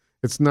itself.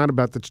 It's not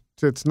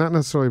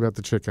necessarily about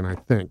the chicken, I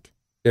think.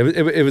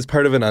 It was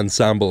part of an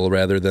ensemble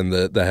rather than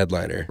the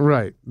headliner.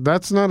 Right.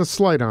 That's not a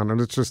slight on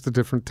it. It's just a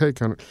different take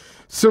on it.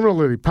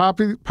 Similarly,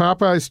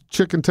 Popeye's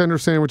chicken tender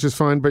sandwich is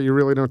fine, but you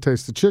really don't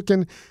taste the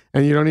chicken,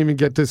 and you don't even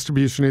get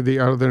distribution of the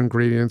other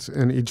ingredients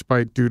in each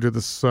bite due to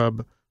the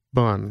sub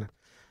bun.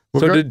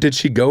 Did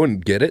she go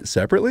and get it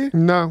separately?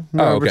 No,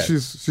 okay. But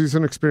she's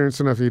an experienced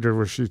enough eater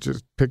where she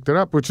just picked it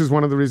up, which is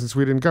one of the reasons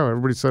we didn't go.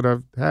 Everybody said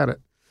I've had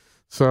it.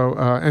 So,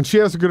 and she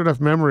has a good enough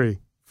memory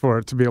for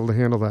it to be able to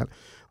handle that.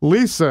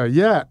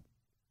 Lisa,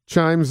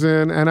 chimes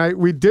in, and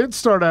we did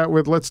start out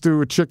with let's do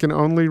a chicken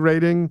only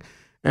rating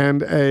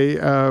and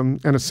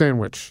a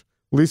sandwich.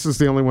 Lisa's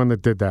the only one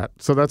that did that,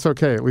 so that's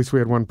okay. At least we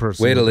had one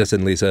person. Way to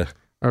listen, Lisa.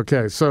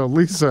 Okay, so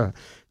Lisa,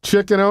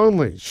 chicken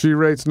only. She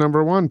rates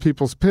number 1,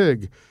 People's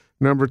Pig.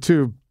 Number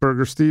 2,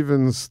 Burger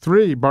Stevens.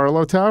 3,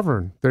 Barlow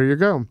Tavern. There you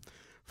go.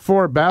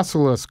 4,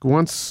 Basilisk.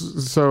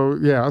 Basilisk.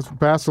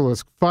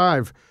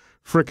 5,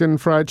 Frickin'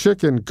 Fried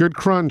Chicken. Good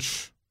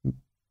crunch.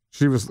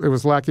 It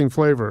was lacking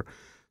flavor.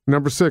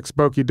 Number 6,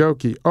 Boke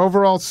Doke.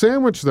 Overall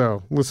sandwich,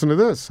 though, listen to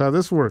this, how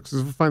this works.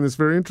 I find this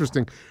very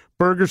interesting.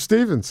 Burger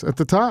Stevens at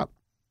the top.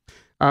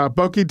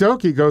 Boke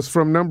Doke goes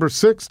from number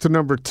 6 to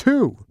number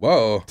 2.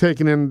 Whoa.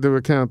 Taking into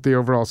account the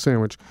overall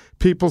sandwich.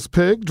 People's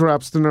Pig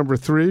drops to number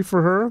 3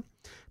 for her.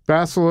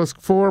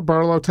 Basilisk 4,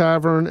 Barlow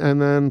Tavern,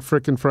 and then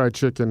Frickin' Fried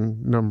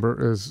Chicken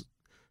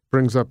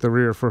brings up the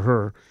rear for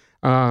her.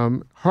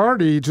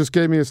 Hardy just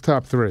gave me his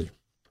top 3,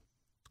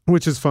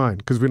 which is fine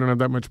because we don't have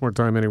that much more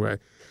time anyway.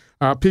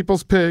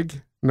 People's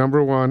Pig,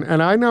 number 1.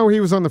 And I know he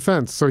was on the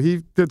fence, so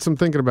he did some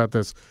thinking about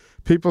this.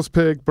 People's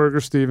Pig, Burger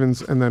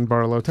Stevens, and then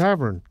Barlow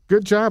Tavern.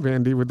 Good job,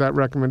 Andy, with that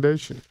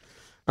recommendation.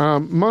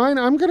 Mine,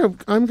 I'm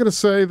gonna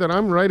say that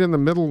I'm right in the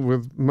middle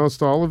with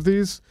most all of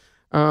these.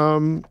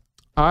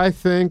 I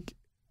think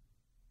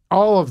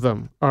all of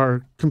them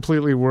are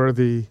completely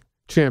worthy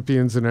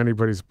champions in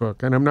anybody's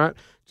book, and I'm not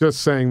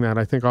just saying that.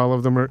 I think all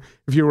of them are.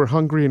 If you were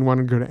hungry and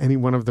wanted to go to any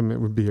one of them, it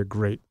would be a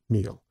great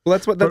meal. Well,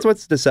 that's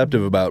what's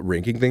deceptive about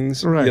ranking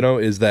things, right.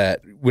 Is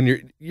that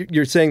when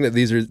you're saying that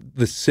these are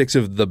the 6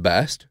 of the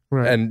best,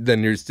 right. and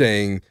then you're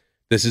saying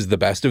this is the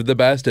best of the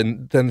best,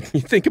 and then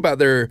you think about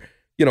there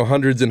are,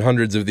 hundreds and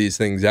hundreds of these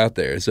things out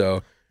there.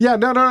 So yeah,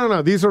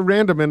 no. These are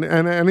random, and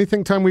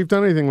anything time we've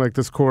done anything like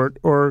this, Cort,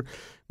 or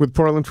with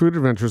Portland Food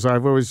Adventures,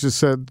 I've always just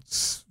said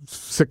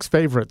 6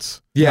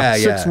 favorites. Yeah,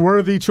 6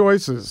 worthy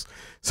choices.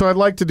 So I'd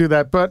like to do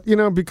that, but,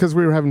 because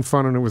we were having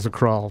fun and it was a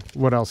crawl,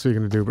 what else are you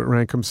going to do but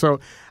rank them? So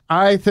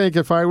I think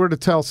if I were to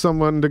tell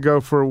someone to go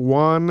for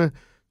one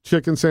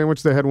chicken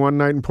sandwich, they had one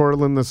night in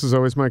Portland, this is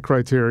always my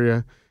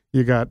criteria.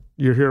 You're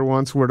here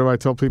once, where do I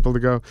tell people to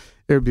go?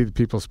 It would be the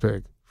People's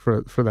Pig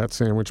for that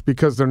sandwich,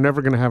 because they're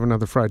never going to have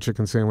another fried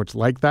chicken sandwich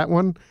like that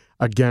one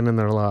again in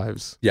their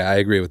lives. Yeah, I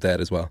agree with that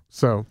as well.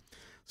 So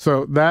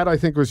that I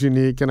think was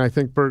unique, and I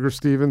think Burger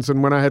Stevens,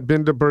 and when I had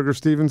been to Burger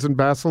Stevens and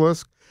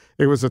Basilisk,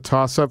 it was a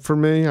toss-up for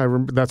me.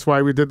 That's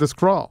why we did this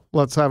crawl.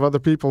 Let's have other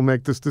people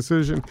make this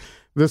decision.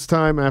 This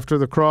time, after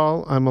the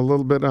crawl, I'm a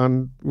little bit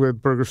on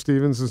with Burger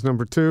Stevens as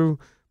number 2,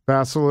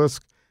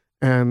 Basilisk,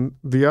 and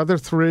the other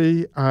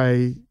 3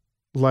 I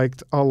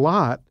liked a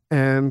lot,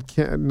 and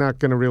not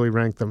going to really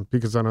rank them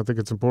because I don't think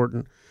it's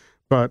important.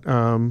 But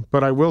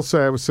I will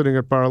say I was sitting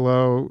at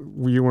Barlow,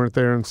 you weren't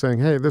there, and saying,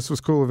 hey, this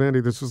was cool of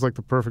Andy. This was like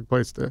the perfect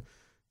place to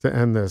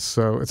end this.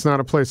 So it's not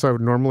a place I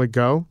would normally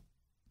go,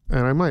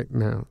 and I might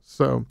now.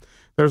 So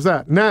there's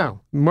that.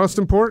 Now, most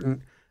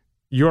important,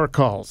 your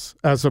calls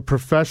as a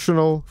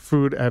professional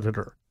food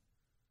editor.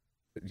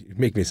 You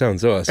make me sound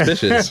so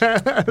auspicious.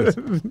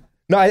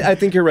 No, I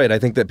think you're right. I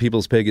think that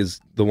People's Pig is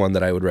the one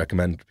that I would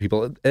recommend to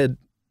people.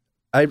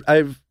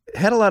 I've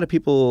had a lot of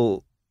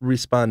people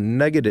respond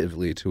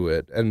negatively to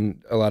it,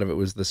 and a lot of it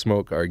was the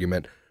smoke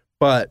argument,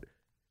 but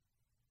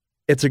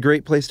it's a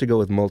great place to go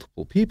with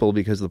multiple people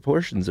because the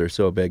portions are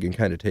so big and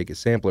kind of take a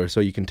sampler, so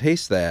you can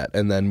taste that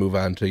and then move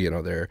on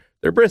to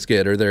their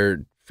brisket or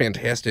their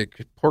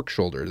fantastic pork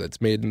shoulder that's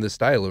made in the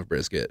style of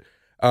brisket.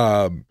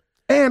 And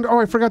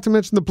I forgot to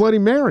mention the Bloody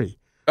Mary.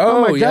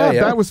 Oh my God,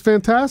 yeah. That was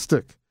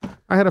fantastic.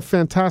 I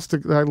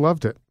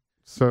loved it.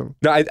 So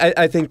no,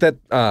 I think that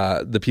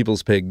the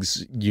People's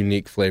Pig's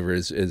unique flavor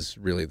is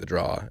really the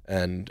draw,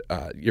 and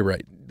you're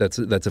right. That's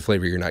a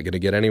flavor you're not going to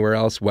get anywhere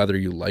else. Whether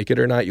you like it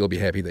or not, you'll be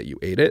happy that you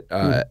ate it.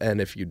 And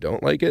if you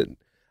don't like it,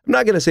 I'm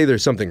not going to say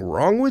there's something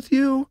wrong with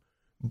you,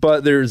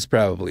 but there's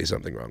probably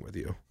something wrong with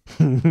you.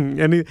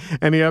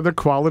 Any other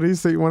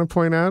qualities that you want to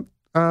point out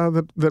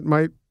that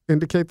might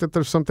indicate that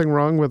there's something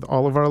wrong with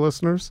all of our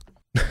listeners?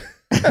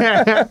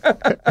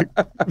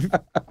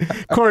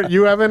 Cort,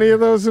 you have any of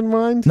those in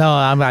mind? No,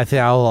 I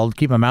think I'll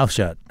keep my mouth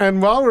shut.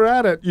 And while we're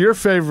at it, your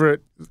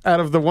favorite out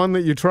of the one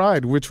that you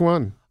tried, which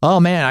one? Oh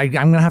man, I'm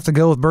gonna have to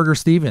go with Burger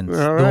Stevens.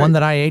 All The right. one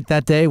that I ate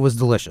that day was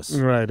delicious.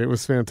 Right, it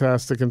was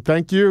fantastic, and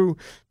thank you,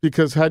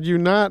 because had you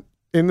not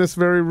in this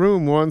very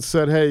room once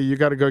said, "Hey, you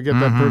got to go get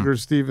that Burger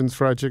Stevens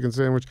fried chicken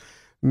sandwich,"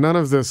 none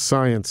of this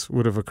science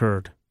would have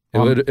occurred. It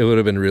would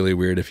have been really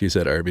weird if you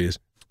said Arby's.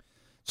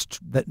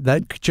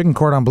 That chicken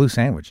cordon bleu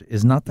sandwich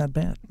is not that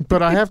bad.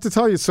 But I have to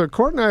tell you, so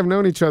Cort and I have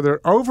known each other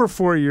over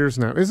 4 years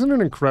now. Isn't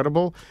it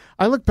incredible?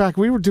 I look back,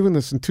 we were doing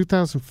this in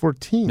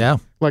 2014. Yeah.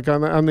 Like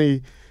on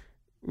the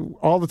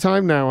all the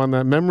time now on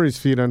that memories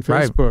feed on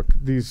Facebook,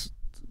 these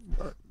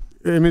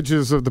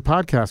images of the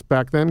podcast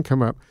back then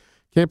come up.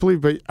 Can't believe,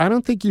 but I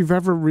don't think you've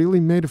ever really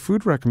made a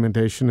food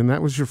recommendation, and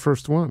that was your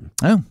first one.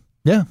 Oh,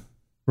 yeah.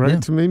 Right? Yeah.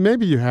 To me,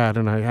 maybe you had,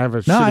 and I have a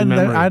No, shitty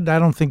memory. I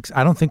don't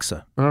think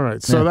so. All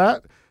right, so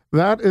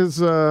that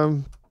is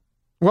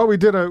well, we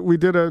did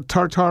a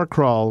tartar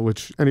crawl,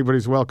 which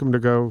anybody's welcome to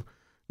go.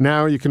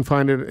 Now you can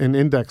find it in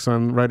index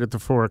on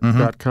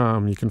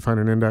rightatthefork.com. You can find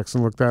an index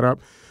and look that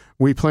up.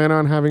 We plan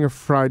on having a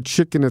fried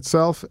chicken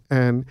itself,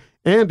 and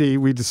Andy,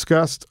 we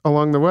discussed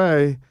along the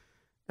way,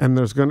 and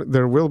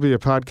there will be a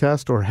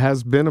podcast or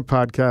has been a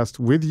podcast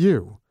with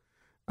you.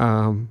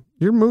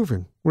 You're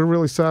moving. We're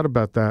really sad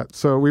about that.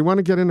 So we want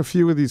to get in a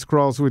few of these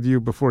crawls with you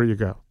before you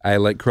go. I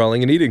like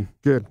crawling and eating.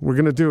 Good. We're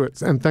going to do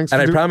it. And thanks.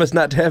 And I promise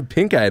not to have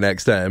pink eye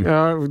next time.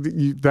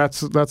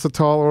 That's a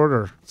tall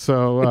order.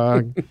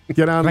 So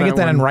get on. Can I get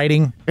that in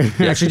writing?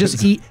 Actually,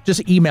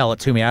 just email it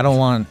to me. I don't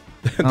want.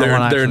 There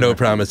are no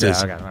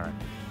promises. Yeah, okay, all right.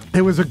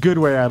 It was a good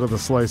way out of the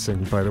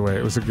slicing, by the way.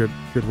 It was a good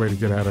way to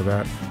get out of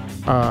that.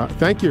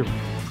 Thank you.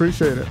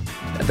 Appreciate it.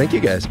 Thank you,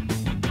 guys.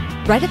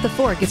 Right at the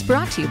Fork is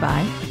brought to you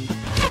by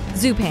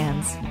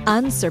Zupans.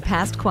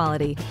 Unsurpassed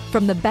quality.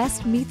 From the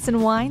best meats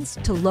and wines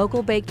to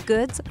local baked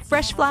goods,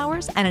 fresh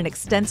flowers, and an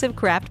extensive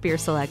craft beer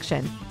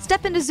selection.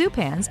 Step into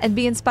Zupans and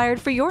be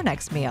inspired for your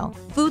next meal.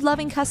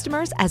 Food-loving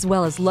customers as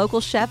well as local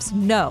chefs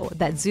know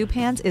that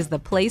Zupans is the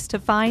place to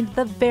find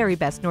the very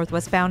best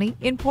Northwest Bounty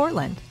in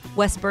Portland,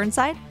 West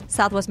Burnside,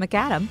 Southwest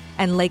Macadam,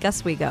 and Lake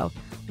Oswego.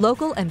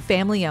 Local and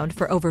family-owned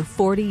for over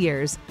 40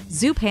 years.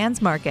 Zupans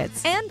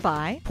Markets. And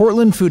by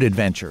Portland Food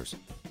Adventures.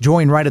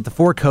 Join Right at the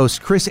Fork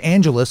host Chris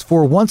Angeles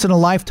for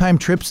once-in-a-lifetime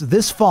trips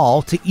this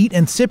fall to eat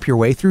and sip your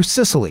way through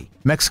Sicily,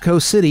 Mexico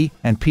City,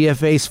 and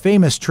PFA's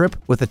famous trip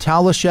with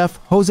Itala chef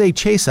Jose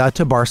Chesa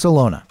to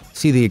Barcelona.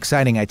 See the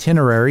exciting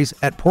itineraries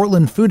at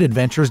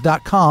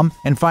portlandfoodadventures.com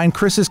and find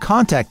Chris's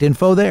contact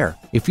info there.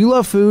 If you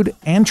love food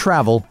and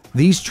travel,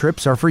 these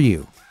trips are for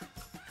you.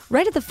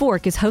 Right at the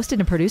Fork is hosted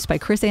and produced by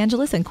Chris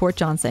Angeles and Cort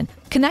Johnson.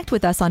 Connect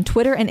with us on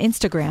Twitter and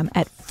Instagram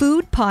at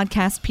Food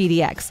Podcast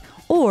PDX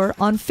or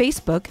on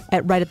Facebook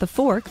at Right at the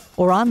Fork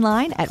or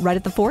online at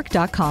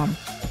rightatthefork.com.